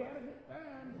talk about? Well, we had a good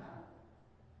time.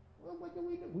 Well, what did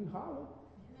we do? We hollered.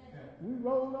 We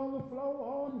rolled on the floor.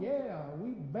 Oh, yeah.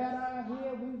 We bat our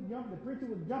head. We jumped. The preacher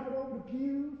was jumping over the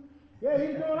pews. Yeah, he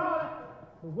was doing all that.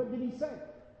 But what did he say?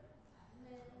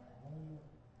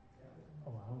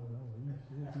 Oh, I don't know.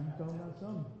 You talking about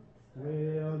something?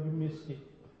 Well, you missed it.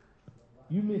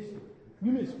 You missed it.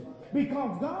 You missed it.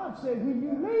 Because God said when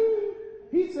you leave,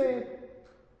 he said,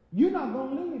 you're not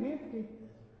going to leave empty.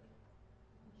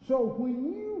 So when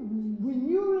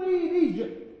you leave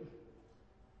Egypt,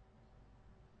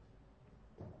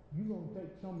 you're going to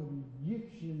take some of the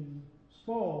Egyptian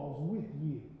spoils with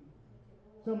you.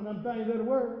 Some of them things of the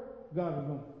word, God is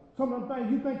going to. Some of them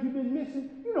things you think you've been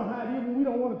missing, you know how it is when we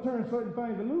don't want to turn certain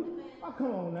things loose. Oh,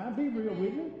 come on now, be real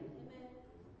with me.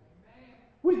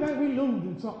 We think we're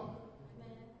losing something.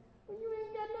 Well, you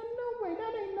ain't got nothing no way.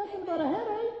 That ain't nothing but a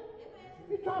headache.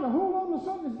 You're trying to hold on to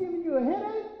something that's giving you a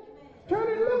headache. Turn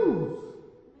it loose.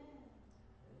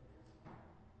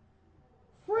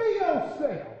 Free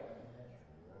yourself.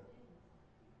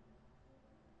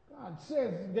 God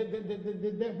says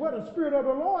that where the Spirit of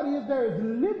the Lord is, there is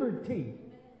liberty.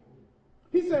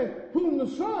 He said, whom the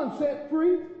Son set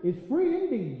free is free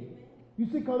indeed. You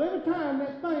see, because every time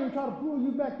that thing try to pull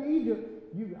you back to Egypt,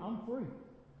 I'm free.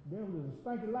 Devil is a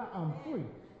stinking lie. I'm free.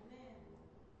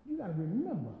 You got to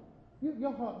remember,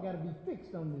 your heart got to be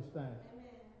fixed on this thing.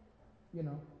 You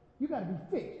know, you got to be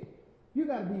fixed. You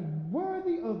got to be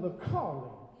worthy of the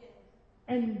calling.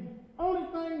 And only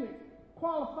thing that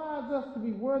qualifies us to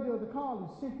be worthy of the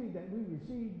call is simply that we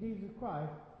receive Jesus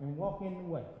Christ and walk in the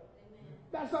way.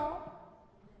 That's all.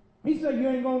 He said you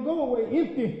ain't going to go away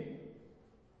empty.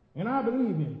 And I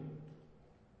believe him.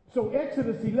 So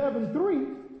Exodus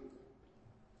 11:3,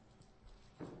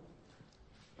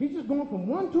 he's just going from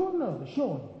one to another,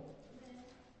 showing you.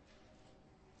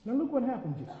 Now look what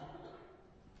happened to you.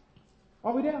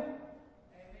 Are we there? Amen.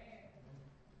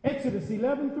 Exodus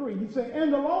 11:3, he said,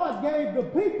 and the Lord gave the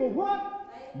people what?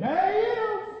 There it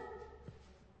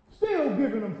is. Still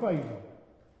giving them favor.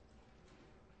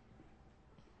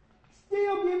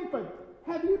 Still giving favor.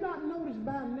 Have you not noticed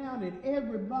by now that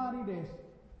everybody that's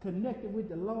connected with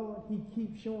the Lord, he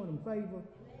keeps showing them favor?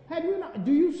 Have you not?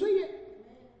 Do you see it?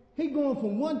 He going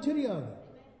from one to the other.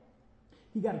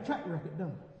 He got a track record,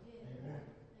 don't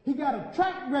he? He got a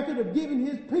track record of giving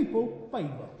his people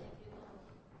favor.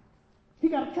 He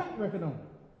got a track record on it.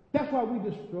 That's why we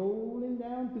just strolling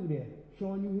down through there,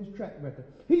 showing you his track record.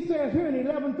 He says here in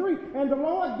 11:3, and the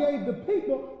Lord gave the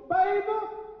people favor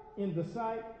in the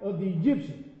sight of the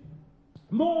Egyptians.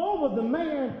 Moreover, the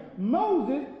man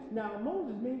Moses, now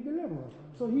Moses means deliverer.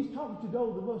 So he's talking to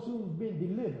those of us who've been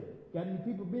delivered. Got any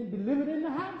people been delivered in the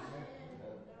house?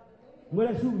 Well,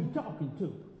 that's who he's talking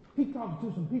to. He's talking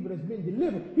to some people that's been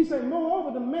delivered. He said,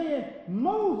 moreover, the man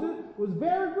Moses was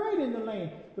very great in the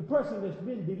land. The person that's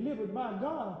been delivered by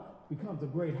God becomes a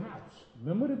great house.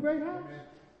 Remember the great house?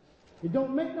 It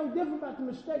don't make no difference about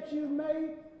the mistakes you've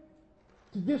made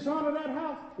to dishonor that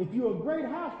house. If you're a great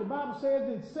house, the Bible says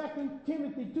in 2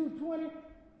 Timothy 2:20,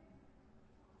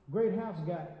 great house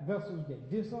got vessels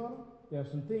that dishonor. There are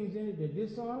some things in it that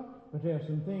dishonor, but there are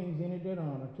some things in it that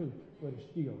honor too. But it's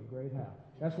still a great house.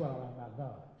 That's what I like about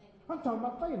God. I'm talking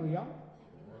about favor, y'all.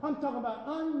 I'm talking about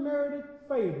unmerited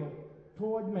favor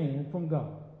toward man from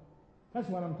God. That's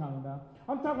what I'm talking about.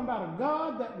 I'm talking about a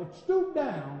God that would stoop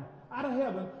down out of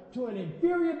heaven to an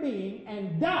inferior being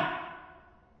and die.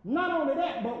 Not only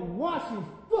that, but wash his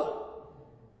foot.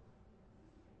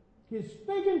 His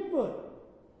stinking foot.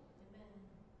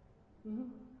 Mm-hmm.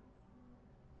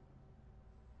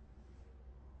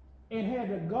 And had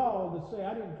the gall to say,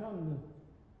 I didn't come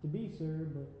to be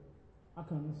served, but I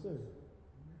come to serve.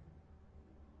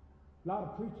 A lot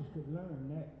of preachers could learn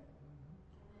that.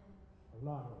 A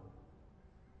lot of them.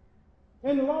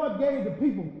 And the Lord gave the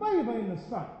people favor in the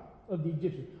sight of the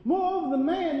Egyptians. Moreover, the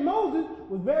man Moses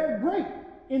was very great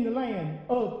in the land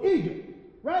of Egypt.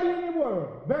 Right in the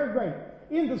world. Very great.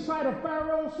 In the sight of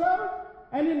Pharaoh's servant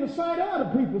and in the sight of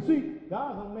other people. See,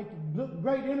 God's going to make you look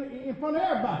great in front of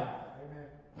everybody.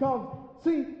 Because,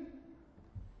 see,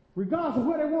 regardless of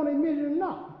whether they want to admit it or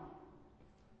not,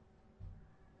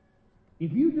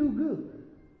 If you do good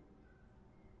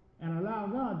and allow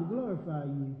God to glorify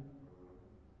you,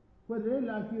 whether they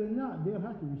like you or not, they'll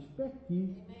have to respect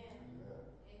you.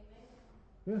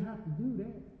 They'll have to do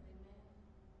that.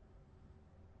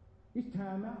 It's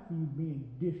time out for you being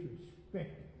disrespected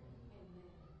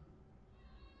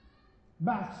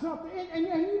by something. And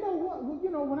you know what?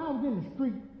 You know, when I was in the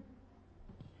street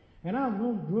and I was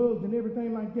on drugs and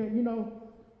everything like that, you know,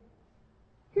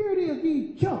 here it is,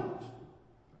 these chumps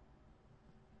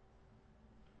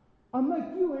will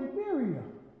make you inferior,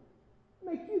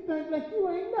 make you think like you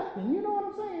ain't nothing. You know what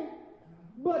I'm saying?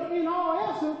 But in all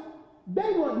essence,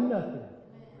 they wasn't nothing.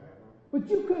 But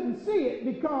you couldn't see it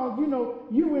because, you know,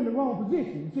 you were in the wrong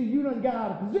position. See, you done got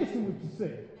out of position with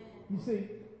yourself. You see,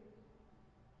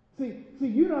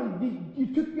 you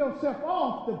took yourself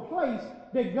off the place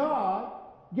that God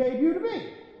gave you to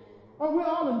be. Oh, we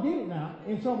all done did it now,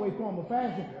 in some way, form, or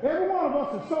fashion. Every one of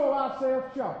us has sold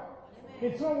ourselves short,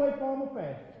 in some way, form, or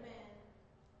fashion.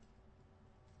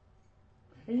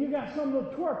 And you got some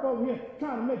little twerp over here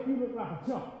trying to make you look like a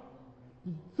chump,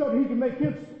 so that he can make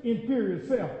his inferior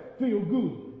self feel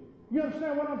good. You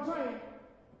understand what I'm saying?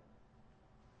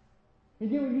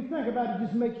 And then when you think about it, it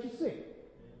just makes you sick.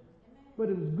 But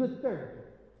it was good therapy.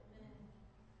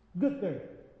 Good therapy.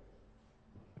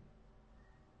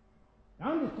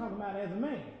 I'm just talking about it as a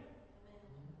man.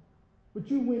 But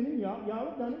you women, y'all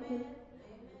have done it too.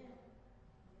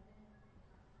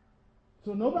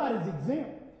 So nobody's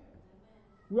exempt.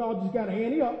 We all just got to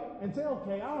hand it up and say,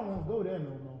 okay, I don't want to go there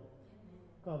no more.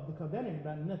 Because that ain't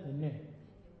about nothing there.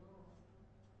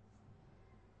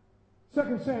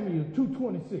 2 Samuel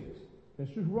 2:26.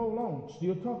 Let's just roll on.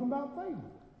 Still talking about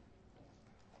favor.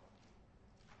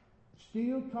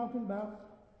 Still talking about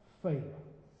favor.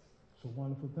 It's a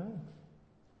wonderful thing.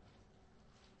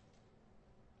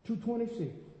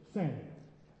 2:26. Samuel.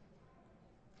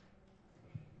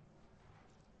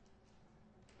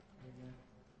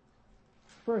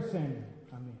 First Samuel.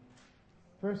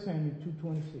 1 Samuel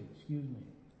 2:26. Excuse me.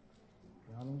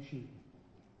 Y'all don't shoot.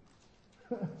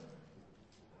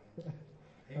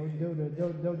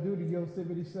 Don't do the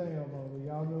Yosemite Sam over.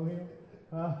 Y'all know him?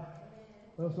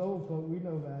 Us old folk, we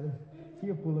know about it.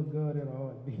 He'll pull a gun in a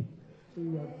heartbeat. He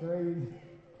got crazy.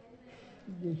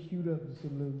 He just shoot up the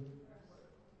saloon.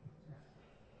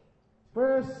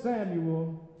 1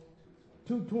 Samuel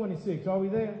 2:26. Are we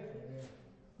there?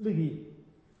 Look here.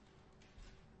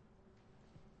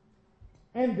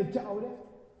 And the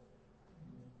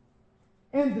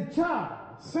child,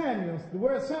 Samuel, the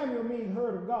word Samuel means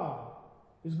heard of God.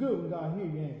 It's good when God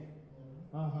hears you, ain't it?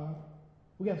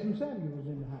 We got some Samuels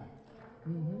in the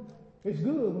house. It's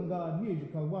good when God hears you,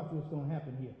 because watch what's going to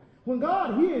happen here. When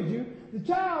God hears you, the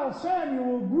child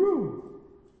Samuel grew.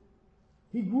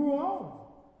 He grew on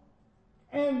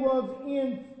and was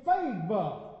in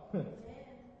favor,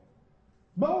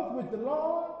 both with the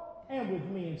Lord and with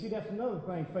men. See, that's another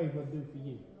thing favor will do for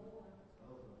you.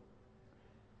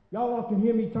 Y'all all can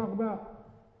hear me talk about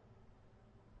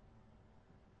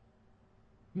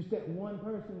just that one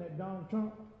person, that Donald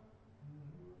Trump,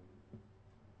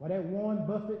 or that Warren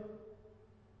Buffett.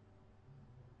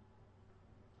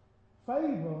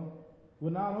 Favor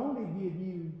will not only give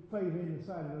you favor in the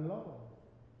sight of the Lord,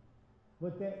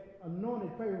 but that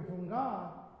anointed favor from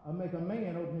God will make a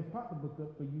man open his pocketbook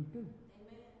up for you too.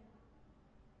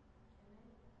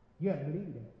 You have to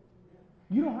believe that.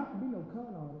 You don't have to be no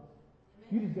con artist.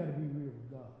 You just got to be real with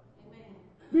God.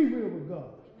 Be real with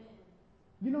God.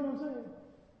 You know what I'm saying?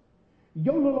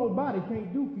 Your little old body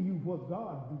can't do for you what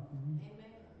God do for you.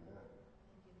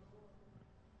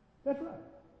 That's right.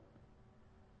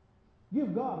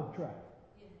 Give God a try.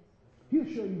 He'll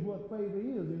show you what favor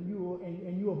is, and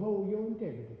you'll hold your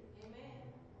integrity.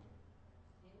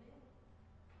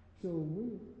 Sure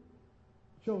will.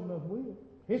 Sure enough will.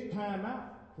 It's time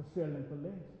out for selling for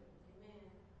less.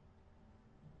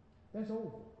 That's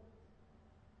over.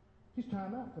 It's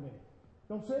time out for that.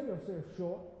 Don't sell yourself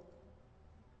short.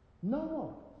 No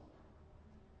more.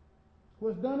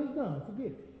 What's done is done.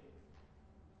 Forget it.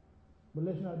 But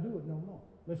let's not do it no more.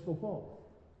 Let's go forward.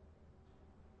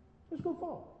 Let's go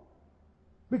forward.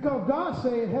 Because God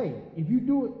said, hey, if you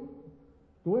do it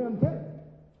the way I'm telling you,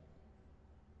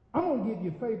 I'm going to give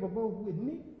you favor both with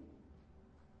me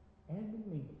and with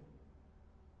me.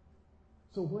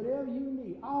 So whatever you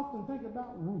need, I often think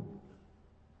about Ruth.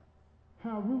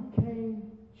 How Ruth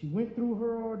came, she went through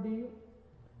her ordeal,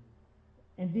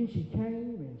 and then she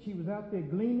came and she was out there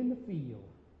gleaning the field.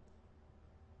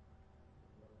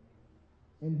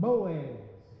 And Boaz,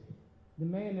 the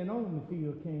man that owned the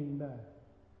field, came by,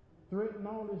 threatened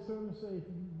all his servants, said,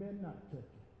 you better not touch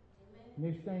it.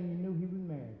 Next thing you knew, he was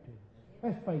married to her.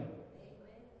 That's favor.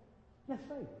 That's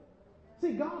favor.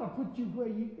 See, God will put you where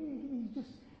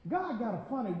God got a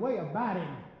funny way about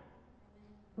him.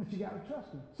 But you got to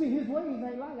trust him. See, his ways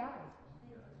ain't like ours.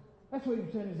 That's what he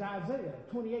said in Isaiah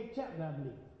 28 chapter, I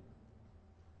believe.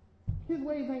 His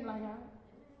ways ain't like ours.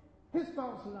 His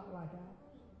thoughts are not like ours.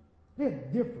 They're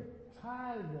different. As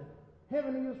high as the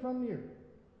heaven is from the earth.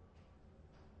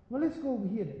 Well, let's go over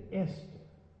here to Esther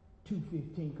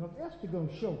 2:15, because Esther going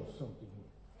to show us something here.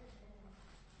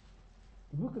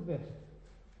 The book of Esther.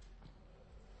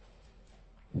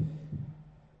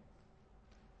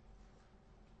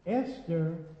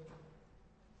 Esther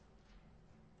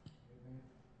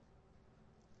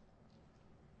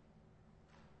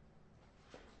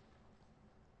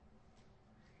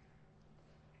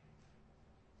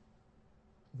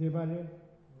is everybody there?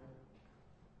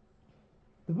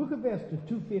 The book of Esther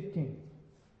 2:15.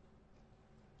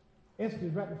 Esther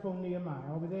is right before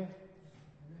Nehemiah. Over there?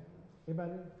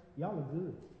 Everybody there? Y'all are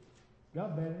good. Y'all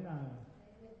better than I am.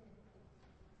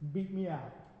 Beat me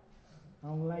out. I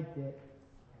don't like that.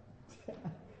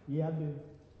 Yeah, I do.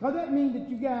 Because that means that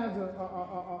you guys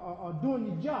are doing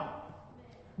your job.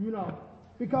 You know.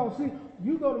 Because, see,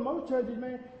 you go to most churches,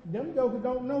 man, them jokers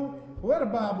don't know where the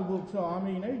Bible books are.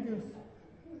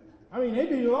 they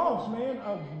be lost, man.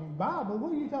 Bible,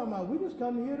 what are you talking about? We just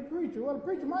come to hear the preacher. Well, the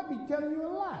preacher might be telling you a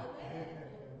lie.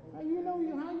 How you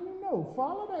know?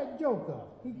 Follow that joker.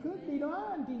 He could be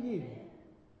lying to you.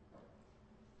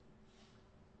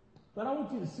 But I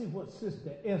want you to see what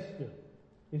Sister Esther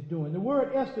is doing. The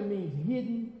word Esther means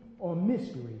hidden or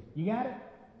mystery. You got it?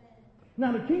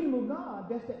 Now, the kingdom of God,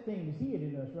 that's that thing that's hid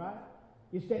in us, right?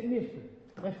 It's that mystery.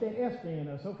 That's that Esther in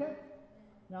us, okay?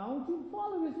 Now, I want you to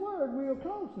follow this word real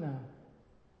close now.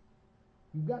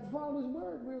 You've got to follow this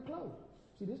word real close.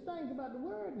 See, this thing's about the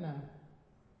word now.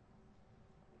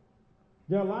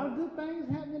 There are a lot of good things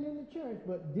happening in the church,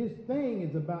 but this thing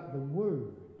is about the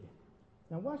word.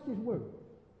 Now, watch this word.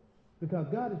 Because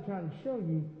God is trying to show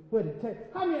you what it takes.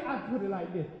 I put it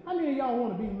like this. How many of y'all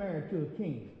want to be married to a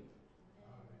king?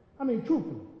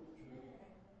 Truthfully.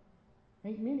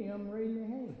 Ain't many of them raising their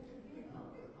hands.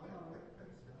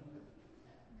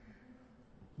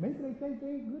 Maybe they think they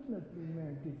ain't good enough to be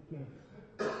married to the king.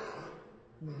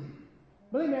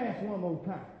 But let me ask one more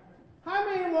time. How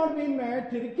many want to be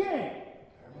married to the king?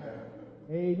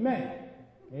 Amen.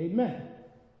 Amen.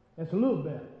 That's a little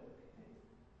better.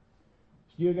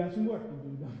 Still got some work to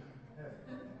do, though.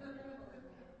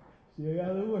 Still got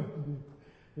a little work to do.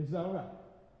 It's all right.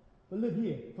 But look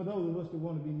here, for those of us that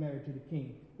want to be married to the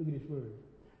king, look at this word.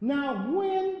 Now,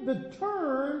 when the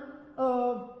turn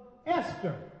of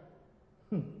Esther,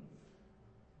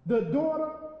 the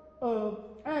daughter of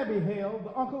Abihail,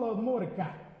 the uncle of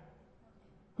Mordecai,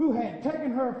 who had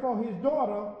taken her for his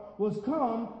daughter, was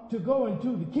come to go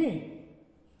into the king.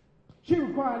 She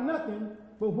required nothing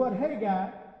but what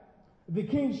Haggai, the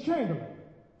king's chamberlain,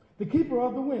 the keeper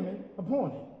of the women,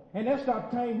 appointed. And Esther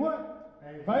obtained what?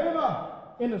 Favor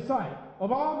in the sight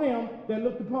of all them that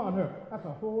looked upon her. That's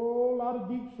a whole lot of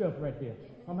deep stuff right there.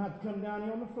 I'm going to have to come down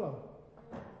here on the floor,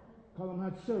 because I'm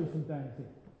going to have to show you some things here.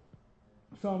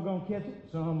 Some going to catch it,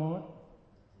 some on it.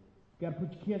 Got to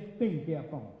put your thinking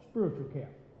cap on, spiritual cap.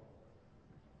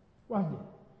 Watch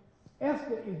this.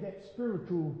 Esther is that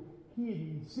spiritual,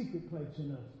 hidden, secret place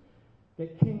in us.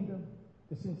 That kingdom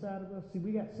that's inside of us. See,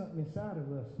 we got something inside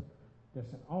of us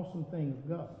that's an awesome thing of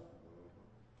God.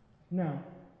 Now,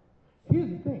 here's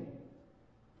the thing.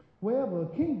 Wherever a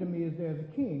kingdom is, there's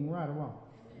a king, right or wrong.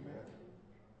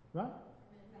 Right?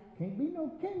 Can't be no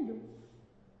kingdom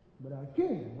without a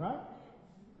king, right?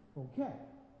 Okay.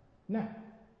 Now,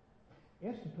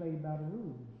 Esther played by the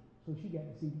rules, so she got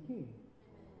to see the king.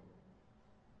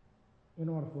 In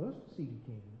order for us to see the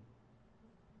king,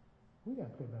 we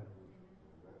got to play by the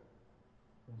rules.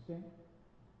 You understand?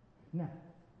 Now,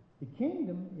 the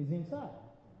kingdom is inside.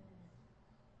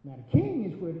 Now, the king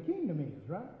is where the kingdom is,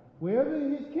 right? Wherever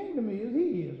his kingdom is,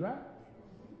 he is, right?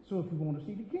 So if you want to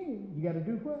see the king, you got to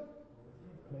do what?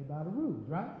 Play by the rules,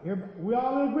 right? We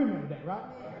all in agreement with that, right?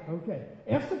 Okay.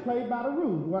 Esther played by the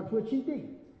rules. Watch what she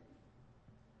did.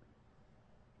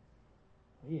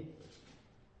 Yeah.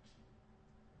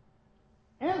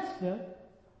 Esther,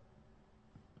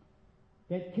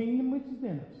 that kingdom which is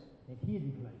in us, that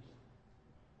hidden place.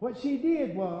 What she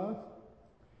did was,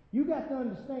 you got to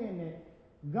understand that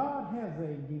God has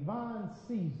a divine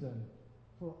season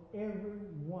for every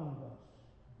one of us.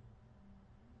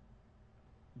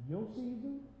 Your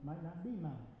season might not be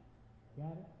mine.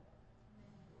 Got it?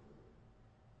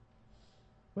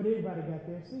 But everybody got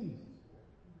their seasons.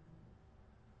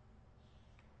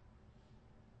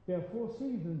 There are 4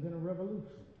 seasons in a revolution.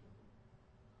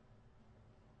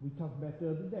 We talked about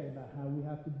the other day about how we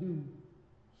have to do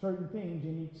certain things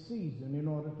in each season in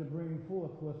order to bring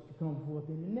forth what's to come forth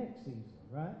in the next season,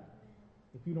 right?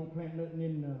 If you don't plant nothing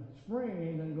in the spring,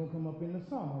 ain't nothing going to come up in the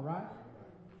summer, right?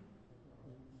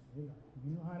 You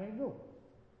know how that goes.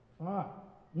 All right.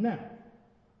 Now,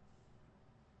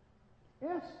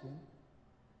 Esther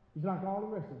is like all the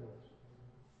rest of us.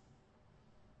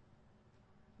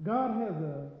 God has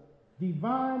a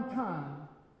divine time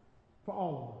for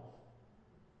all of us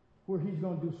where he's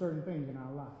going to do certain things in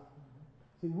our life.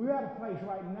 See, we're at a place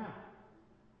right now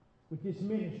with this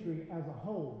ministry as a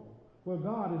whole where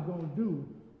God is going to do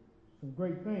some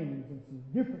great things and some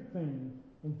different things,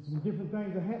 and some different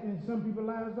things are happening in some people's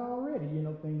lives already. You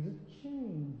know, things are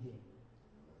changing.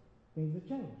 Things are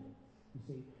changing, you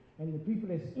see. And the people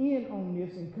that's in on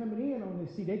this and coming in on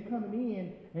this, see, they're coming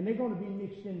in and they're going to be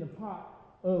mixed in the pot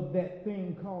of that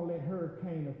thing called that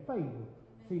hurricane of favor.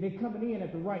 See, they're coming in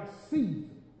at the right season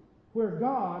where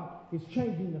God is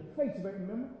changing the face of it.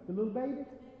 Remember the little baby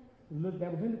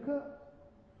that was in the cup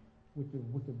with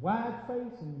the wide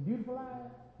face and the beautiful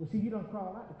eyes? Well, see, you done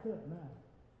crawl out the cup now.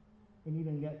 And you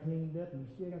done got cleaned up and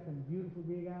you still got some beautiful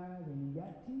big eyes and you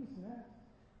got teeth now.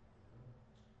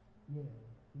 Yeah,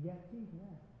 you got teeth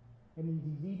now. And he's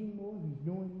eating more, he's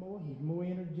doing more, he's more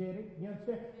energetic. You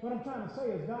understand? What I'm trying to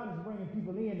say is God is bringing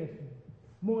people in that's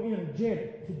more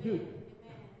energetic to do.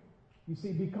 You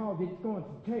see, because it's going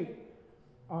to take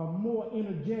more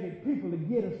energetic people to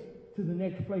get us to the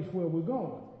next place where we're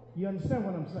going. You understand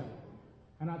what I'm saying?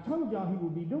 And I told y'all he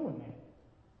would be doing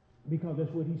that because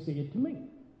that's what he said to me,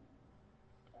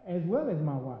 as well as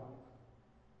my wife.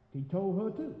 He told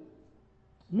her too.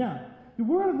 Now, the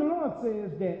word of the Lord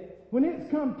says that when it's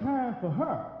come time for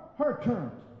her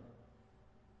turn.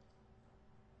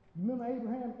 Remember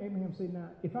Abraham? Abraham said, now,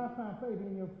 if I find favor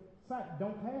in your sight,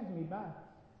 don't pass me by.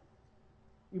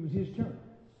 It was his turn.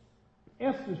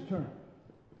 Esther's turn.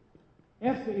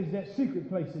 Esther is that secret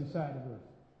place inside of us.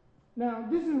 Now,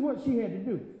 this is what she had to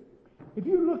do. If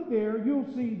you look there, you'll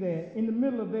see that in the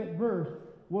middle of that verse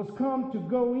was come to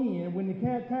go in when the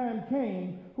time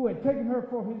came, who had taken her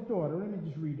for his daughter. Let me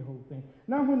just read the whole thing.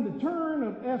 Now when the turn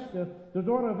of Esther, the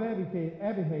daughter of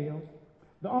Abihail,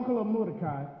 the uncle of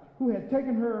Mordecai, who had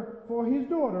taken her for his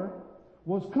daughter,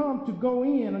 was come to go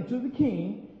in unto the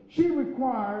king, she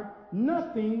required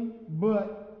nothing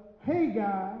but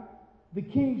Haggai, the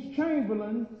king's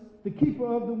chamberlain, the keeper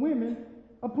of the women,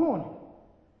 appointed.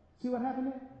 See what happened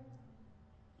there?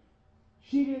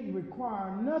 She didn't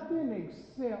require nothing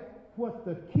except what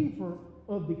the keeper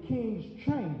of the king's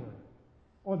chamber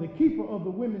or the keeper of the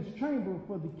women's chamber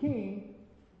for the king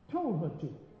told her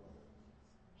to.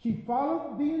 She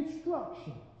followed the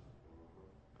instruction.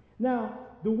 Now,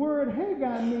 the word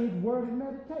Haggai means word of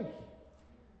meditation.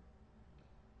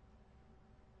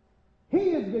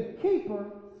 He is the keeper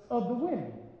of the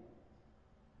women.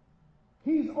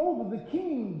 He's over the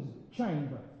king's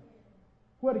chamber,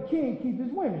 where the king keeps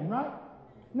his women, right?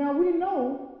 Now we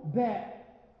know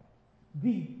that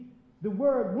the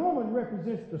word woman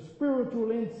represents the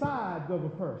spiritual insides of a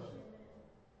person.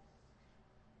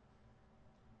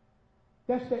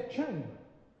 That's that chamber.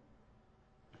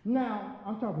 Now,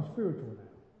 I'm talking spiritual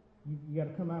now. You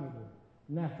got to come out of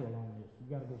the natural on this.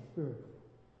 You got to go spiritual.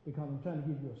 Because I'm trying to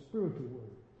give you a spiritual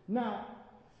word. Now,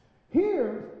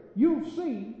 here you'll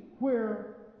see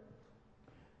where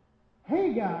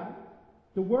Haggai,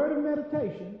 the word of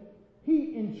meditation,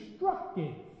 he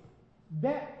instructed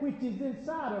that which is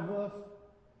inside of us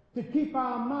to keep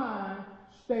our mind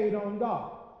stayed on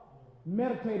God.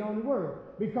 Meditate on the word.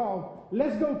 Because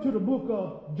let's go to the book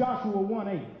of Joshua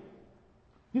 1:8.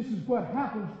 This is what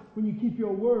happens when you keep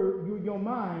your word, your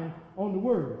mind on the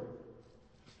word.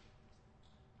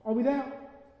 Are we there?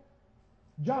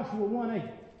 Joshua 1:8.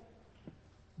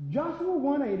 Joshua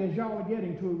 1:8, as y'all are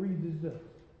getting to it, reads this.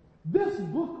 This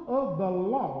book of the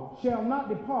law shall not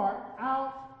depart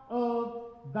out of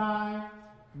thy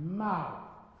mouth.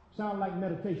 Sound like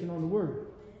meditation on the word.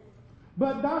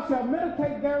 But thou shalt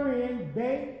meditate therein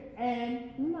day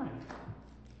and night.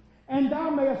 And thou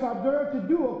mayest observe to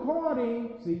do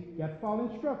according, see, you got to follow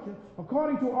instruction,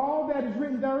 according to all that is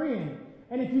written therein.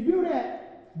 And if you do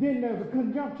that, then there's a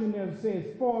conjunction there that says,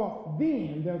 for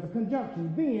then, there's a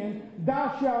conjunction, then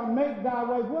thou shalt make thy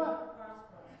way what?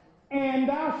 And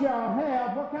thou shalt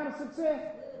have what kind of success?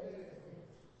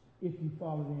 If you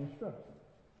follow the instruction.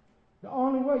 The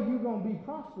only way you're going to be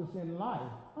prosperous in life,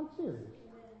 I'm serious,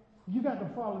 you got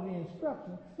to follow the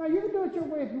instruction. Now, you can do it your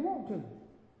way if you want to.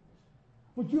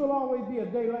 But you'll always be a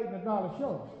day late and a dollar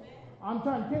short. I'm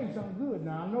trying to tell you something good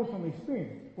now. I know from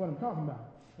experience what I'm talking about.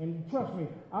 And trust me,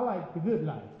 I like the good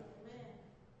life.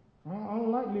 I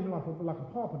don't like living like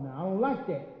a pauper now. I don't like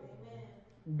that.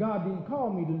 Amen. God didn't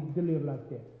call me to live like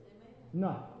that. Amen.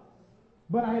 No.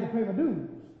 But I had to pay my dues.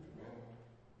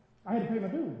 I had to pay my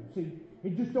dues. See,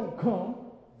 it just don't come.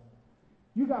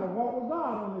 You got to walk with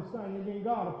God on this thing, and then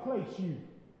God will place you.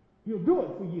 He'll do it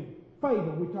for you.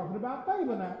 Favor. We're talking about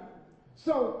favor now.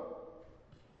 So,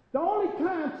 the only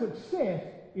time success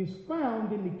is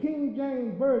found in the King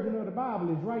James Version of the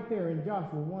Bible is right there in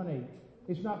Joshua 1:8.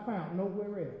 It's not found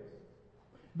nowhere else.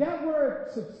 That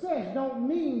word success don't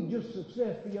mean just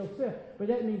success for yourself, but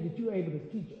that means that you're able to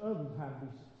teach others how to be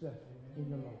successful in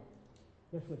the Lord.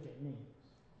 That's what that means.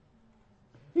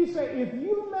 He said, if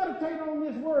you meditate on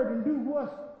this word and do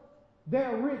what's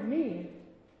there written in,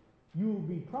 you will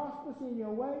be prosperous in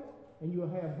your way and you'll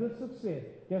have good success.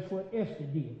 That's what Esther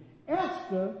did.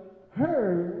 Esther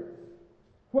heard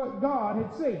what God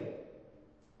had said.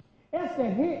 Esther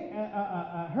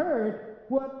heard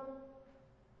what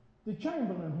the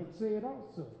chamberlain had said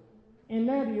also. And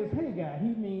that is Haggai.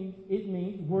 It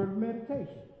means word of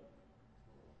meditation.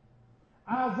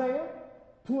 Isaiah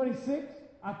 26,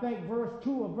 I think verse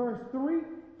 2 or verse 3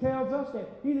 tells us that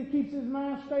he that keeps his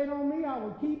mind stayed on me, I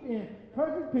will keep in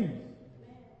perfect peace.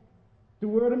 The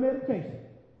word of meditation.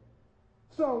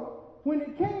 So when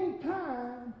it came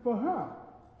time for her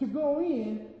to go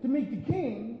in to meet the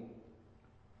king,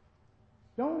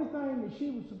 the only thing that she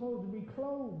was supposed to be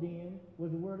clothed in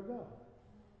was the word of God.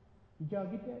 Did y'all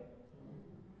get that?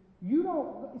 You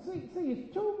don't see.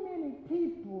 It's too many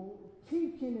people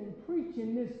teaching and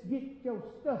preaching this get your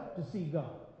stuff to see God.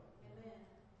 Amen.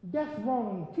 That's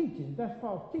wrong teaching. That's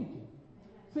false teaching.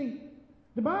 Amen. See,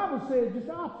 the Bible says just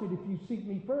the opposite. If you seek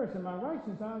me first and my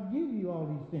righteousness, I'll give you all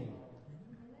these things.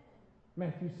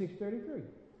 Amen. Matthew 6:33.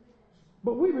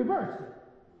 But we reverse it.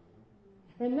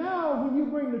 And now when you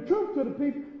bring the truth to the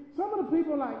people, some of the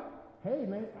people are like, hey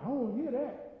man, I don't want to hear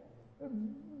that.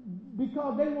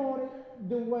 Because they want it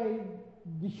the way,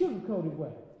 the sugar-coated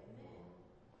way.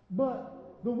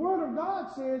 But the Word of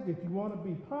God says if you want to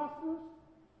be prosperous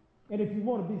and if you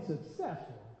want to be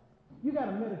successful, you got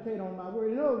to meditate on my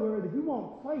word. In other words, if you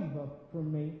want favor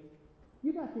from me,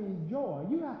 you got to enjoy.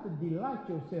 You have to delight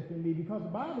yourself in me, because the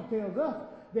Bible tells us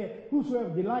that whosoever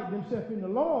delight themselves in the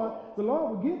Lord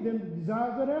will give them the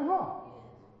desires of their heart.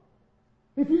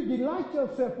 If you delight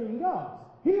yourself in God,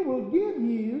 He will give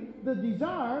you the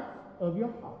desire of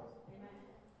your heart.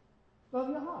 Of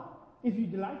your heart. If you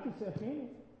delight yourself in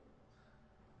it.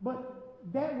 But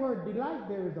that word delight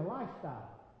there is a lifestyle.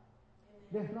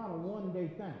 That's not a one-day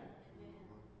thing.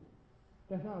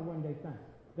 That's not a one-day thing.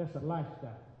 That's a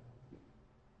lifestyle.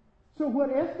 So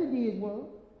what Esther did was,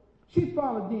 she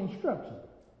followed the instruction.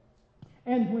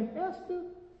 And when Esther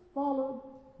followed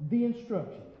the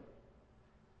instruction,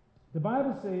 the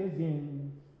Bible says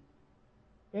in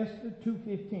Esther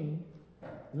 2:15,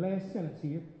 last sentence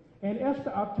here, and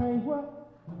Esther obtained what?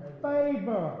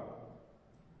 Favor.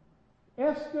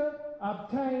 Esther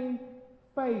obtained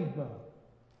favor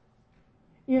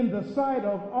in the sight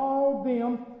of all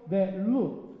them that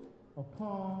looked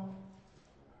upon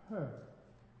her.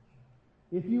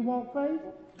 If you want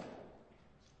favor,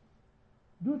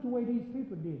 do it the way these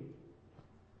people did.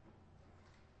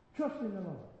 Trust in the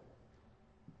Lord.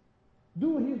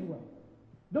 Do it His way.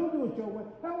 Don't do it your way.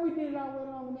 How we did it our way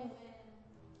long enough?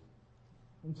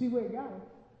 And see where it got us.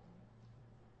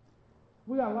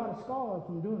 We got a lot of scars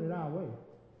from doing it our way.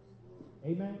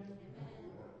 Amen?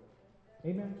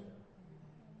 Amen?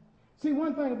 See,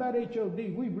 one thing about HOD,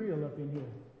 we real up in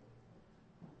here.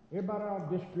 Everybody all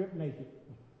just stripped naked.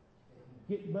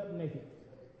 Get butt naked.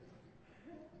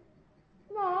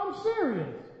 No, I'm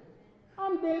serious.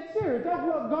 I'm dead serious. That's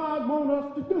what God wants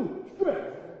us to do.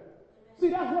 Strip. See,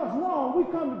 that's what's wrong. We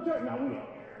come to church now.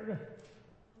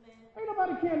 Ain't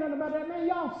nobody caring nothing about that, man.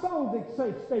 Y'all souls at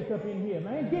stake up in here,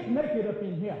 man. Get naked up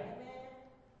in here.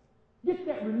 Get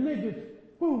that religious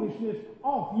foolishness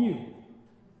off you.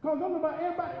 Because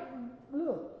everybody,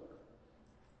 look,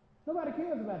 nobody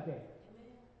cares about that.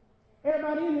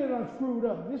 Everybody in here done screwed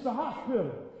up. This is a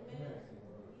hospital.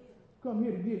 Come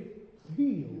here to get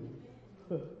healed.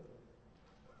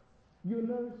 You a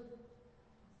nurse?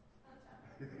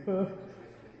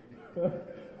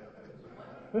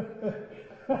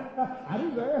 I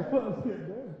didn't know that was good.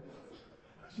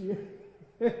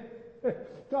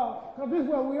 Because this is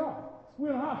where we are. We're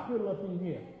in a hospital up in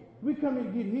here. We come in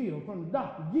and get healed from the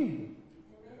doctor, Jesus.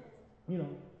 You know.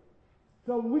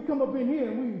 So we come up in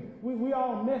here and we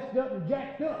all messed up and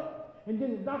jacked up. And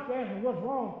then the doctor asks us what's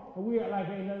wrong, and we act like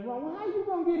ain't nothing wrong. Well, how you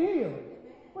going to get healed?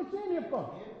 What you in here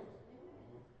for?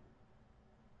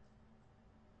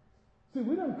 See,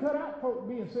 we done cut out folks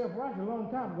being self-righteous a long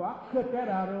time ago. I cut that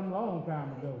out of them a long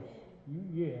time ago.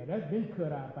 Yeah, that's been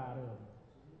cut out of them.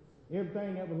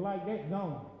 Everything that was like that,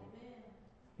 gone.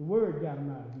 The word got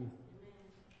them out of here.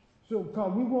 So,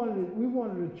 because we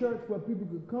wanted a church where people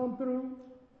could come through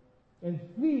and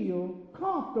feel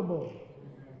comfortable.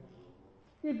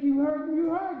 If you hurt, you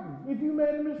hurt. If you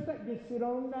made a mistake, just sit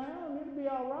on down. It'll be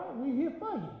all right. We're here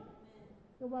for you.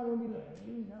 Nobody will be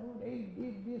like, they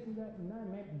did this and that and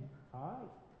that. All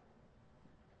right.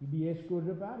 You be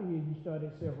escorted up out of here if you start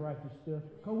that self-righteous stuff.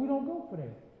 Because we don't go for that.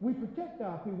 We protect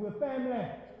our people. We're family.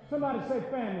 Somebody say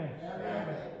family.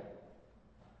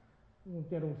 We want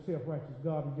that old self-righteous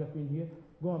garbage up in here,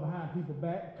 going behind people's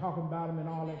back, talking about them and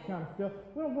all that kind of stuff.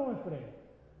 We don't go in for that.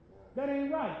 That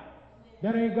ain't right.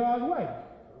 That ain't God's way.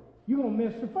 You're going to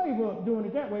mess the favor up doing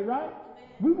it that way, right?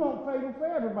 We want favor for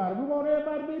everybody. We want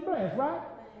everybody to be blessed, right?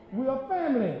 We are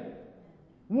family.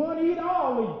 One eat,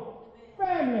 all eat.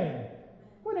 Family.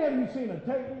 Whenever you seen a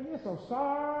table, it's a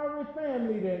sorry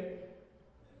family that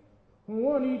when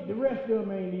one eat, the rest of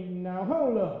them ain't eating. Now,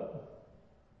 hold up.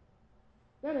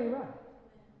 That ain't right.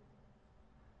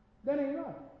 That ain't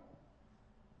right.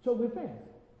 So we're family.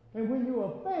 And when you're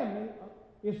a family,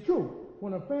 it's true.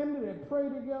 When a family that pray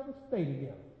together, stay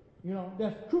together. You know,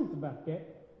 that's the truth about that.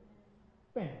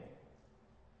 Family.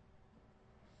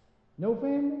 No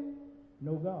family,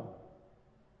 no God.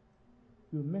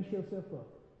 You'll mess yourself up.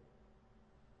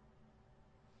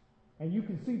 And you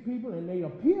can see people and they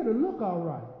appear to look all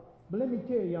right. But let me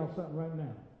tell y'all something right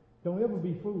now. Don't ever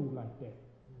be fooled like that.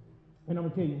 And I'm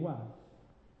going to tell you why.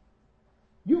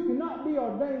 You cannot be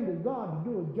ordained of God to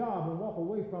do a job and walk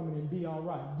away from it and be all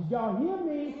right. Did y'all hear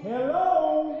me?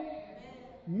 Hello?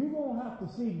 You're going to have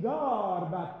to see God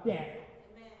about that.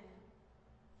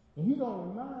 And He's going to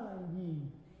remind you.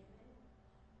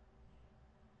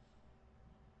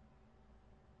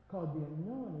 Because the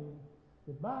anointing,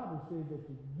 the Bible says that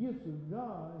the gifts of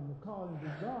God and the callings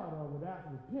of God are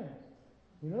without repentance.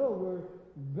 In other words,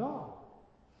 God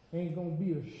ain't going to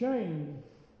be ashamed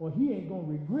or He ain't going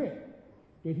to regret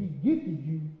that He gifted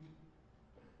you.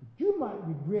 But you might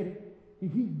regret it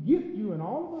if He gifted you, and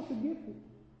all of us are gifted.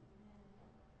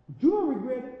 But you don't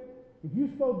regret it if you're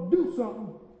supposed to do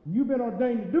something and you've been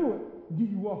ordained to do it, and then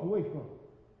you walk away from it.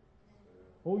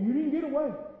 Oh, you didn't get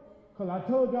away. Because I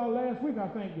told y'all last week, I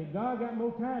think, that God got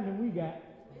more time than we got.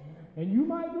 And you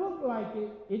might look like it.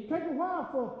 It takes a while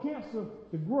for cancer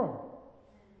to grow.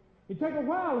 It takes a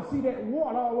while to see that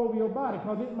wart all over your body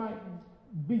because it might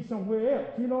be somewhere else.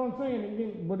 You know what I'm saying? And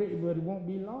then, but it won't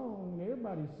be long and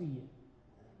everybody see it.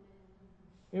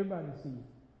 Everybody see it.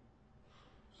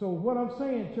 So what I'm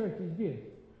saying, church, is this.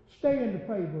 Stay in the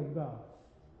favor of God.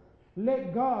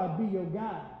 Let God be your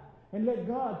guide. And let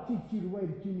God teach you the way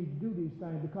that you need to do these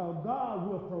things because God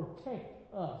will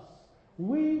protect us.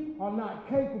 We are not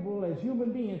capable as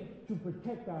human beings to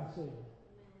protect ourselves.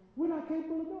 We're not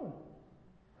capable of doing it.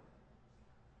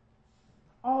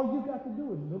 All you got to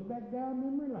do is look back down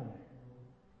memory lane.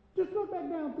 Just look back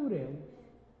down through there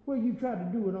where you tried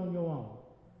to do it on your own.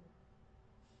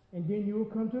 And then you will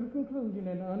come to the conclusion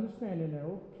and the understanding that,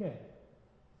 okay,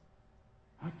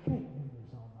 I can't do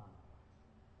this on my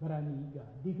own, but I need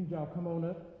God. Deacons, y'all come on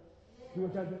up. Do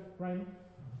what y'all do. Raymond.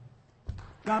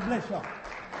 God bless y'all.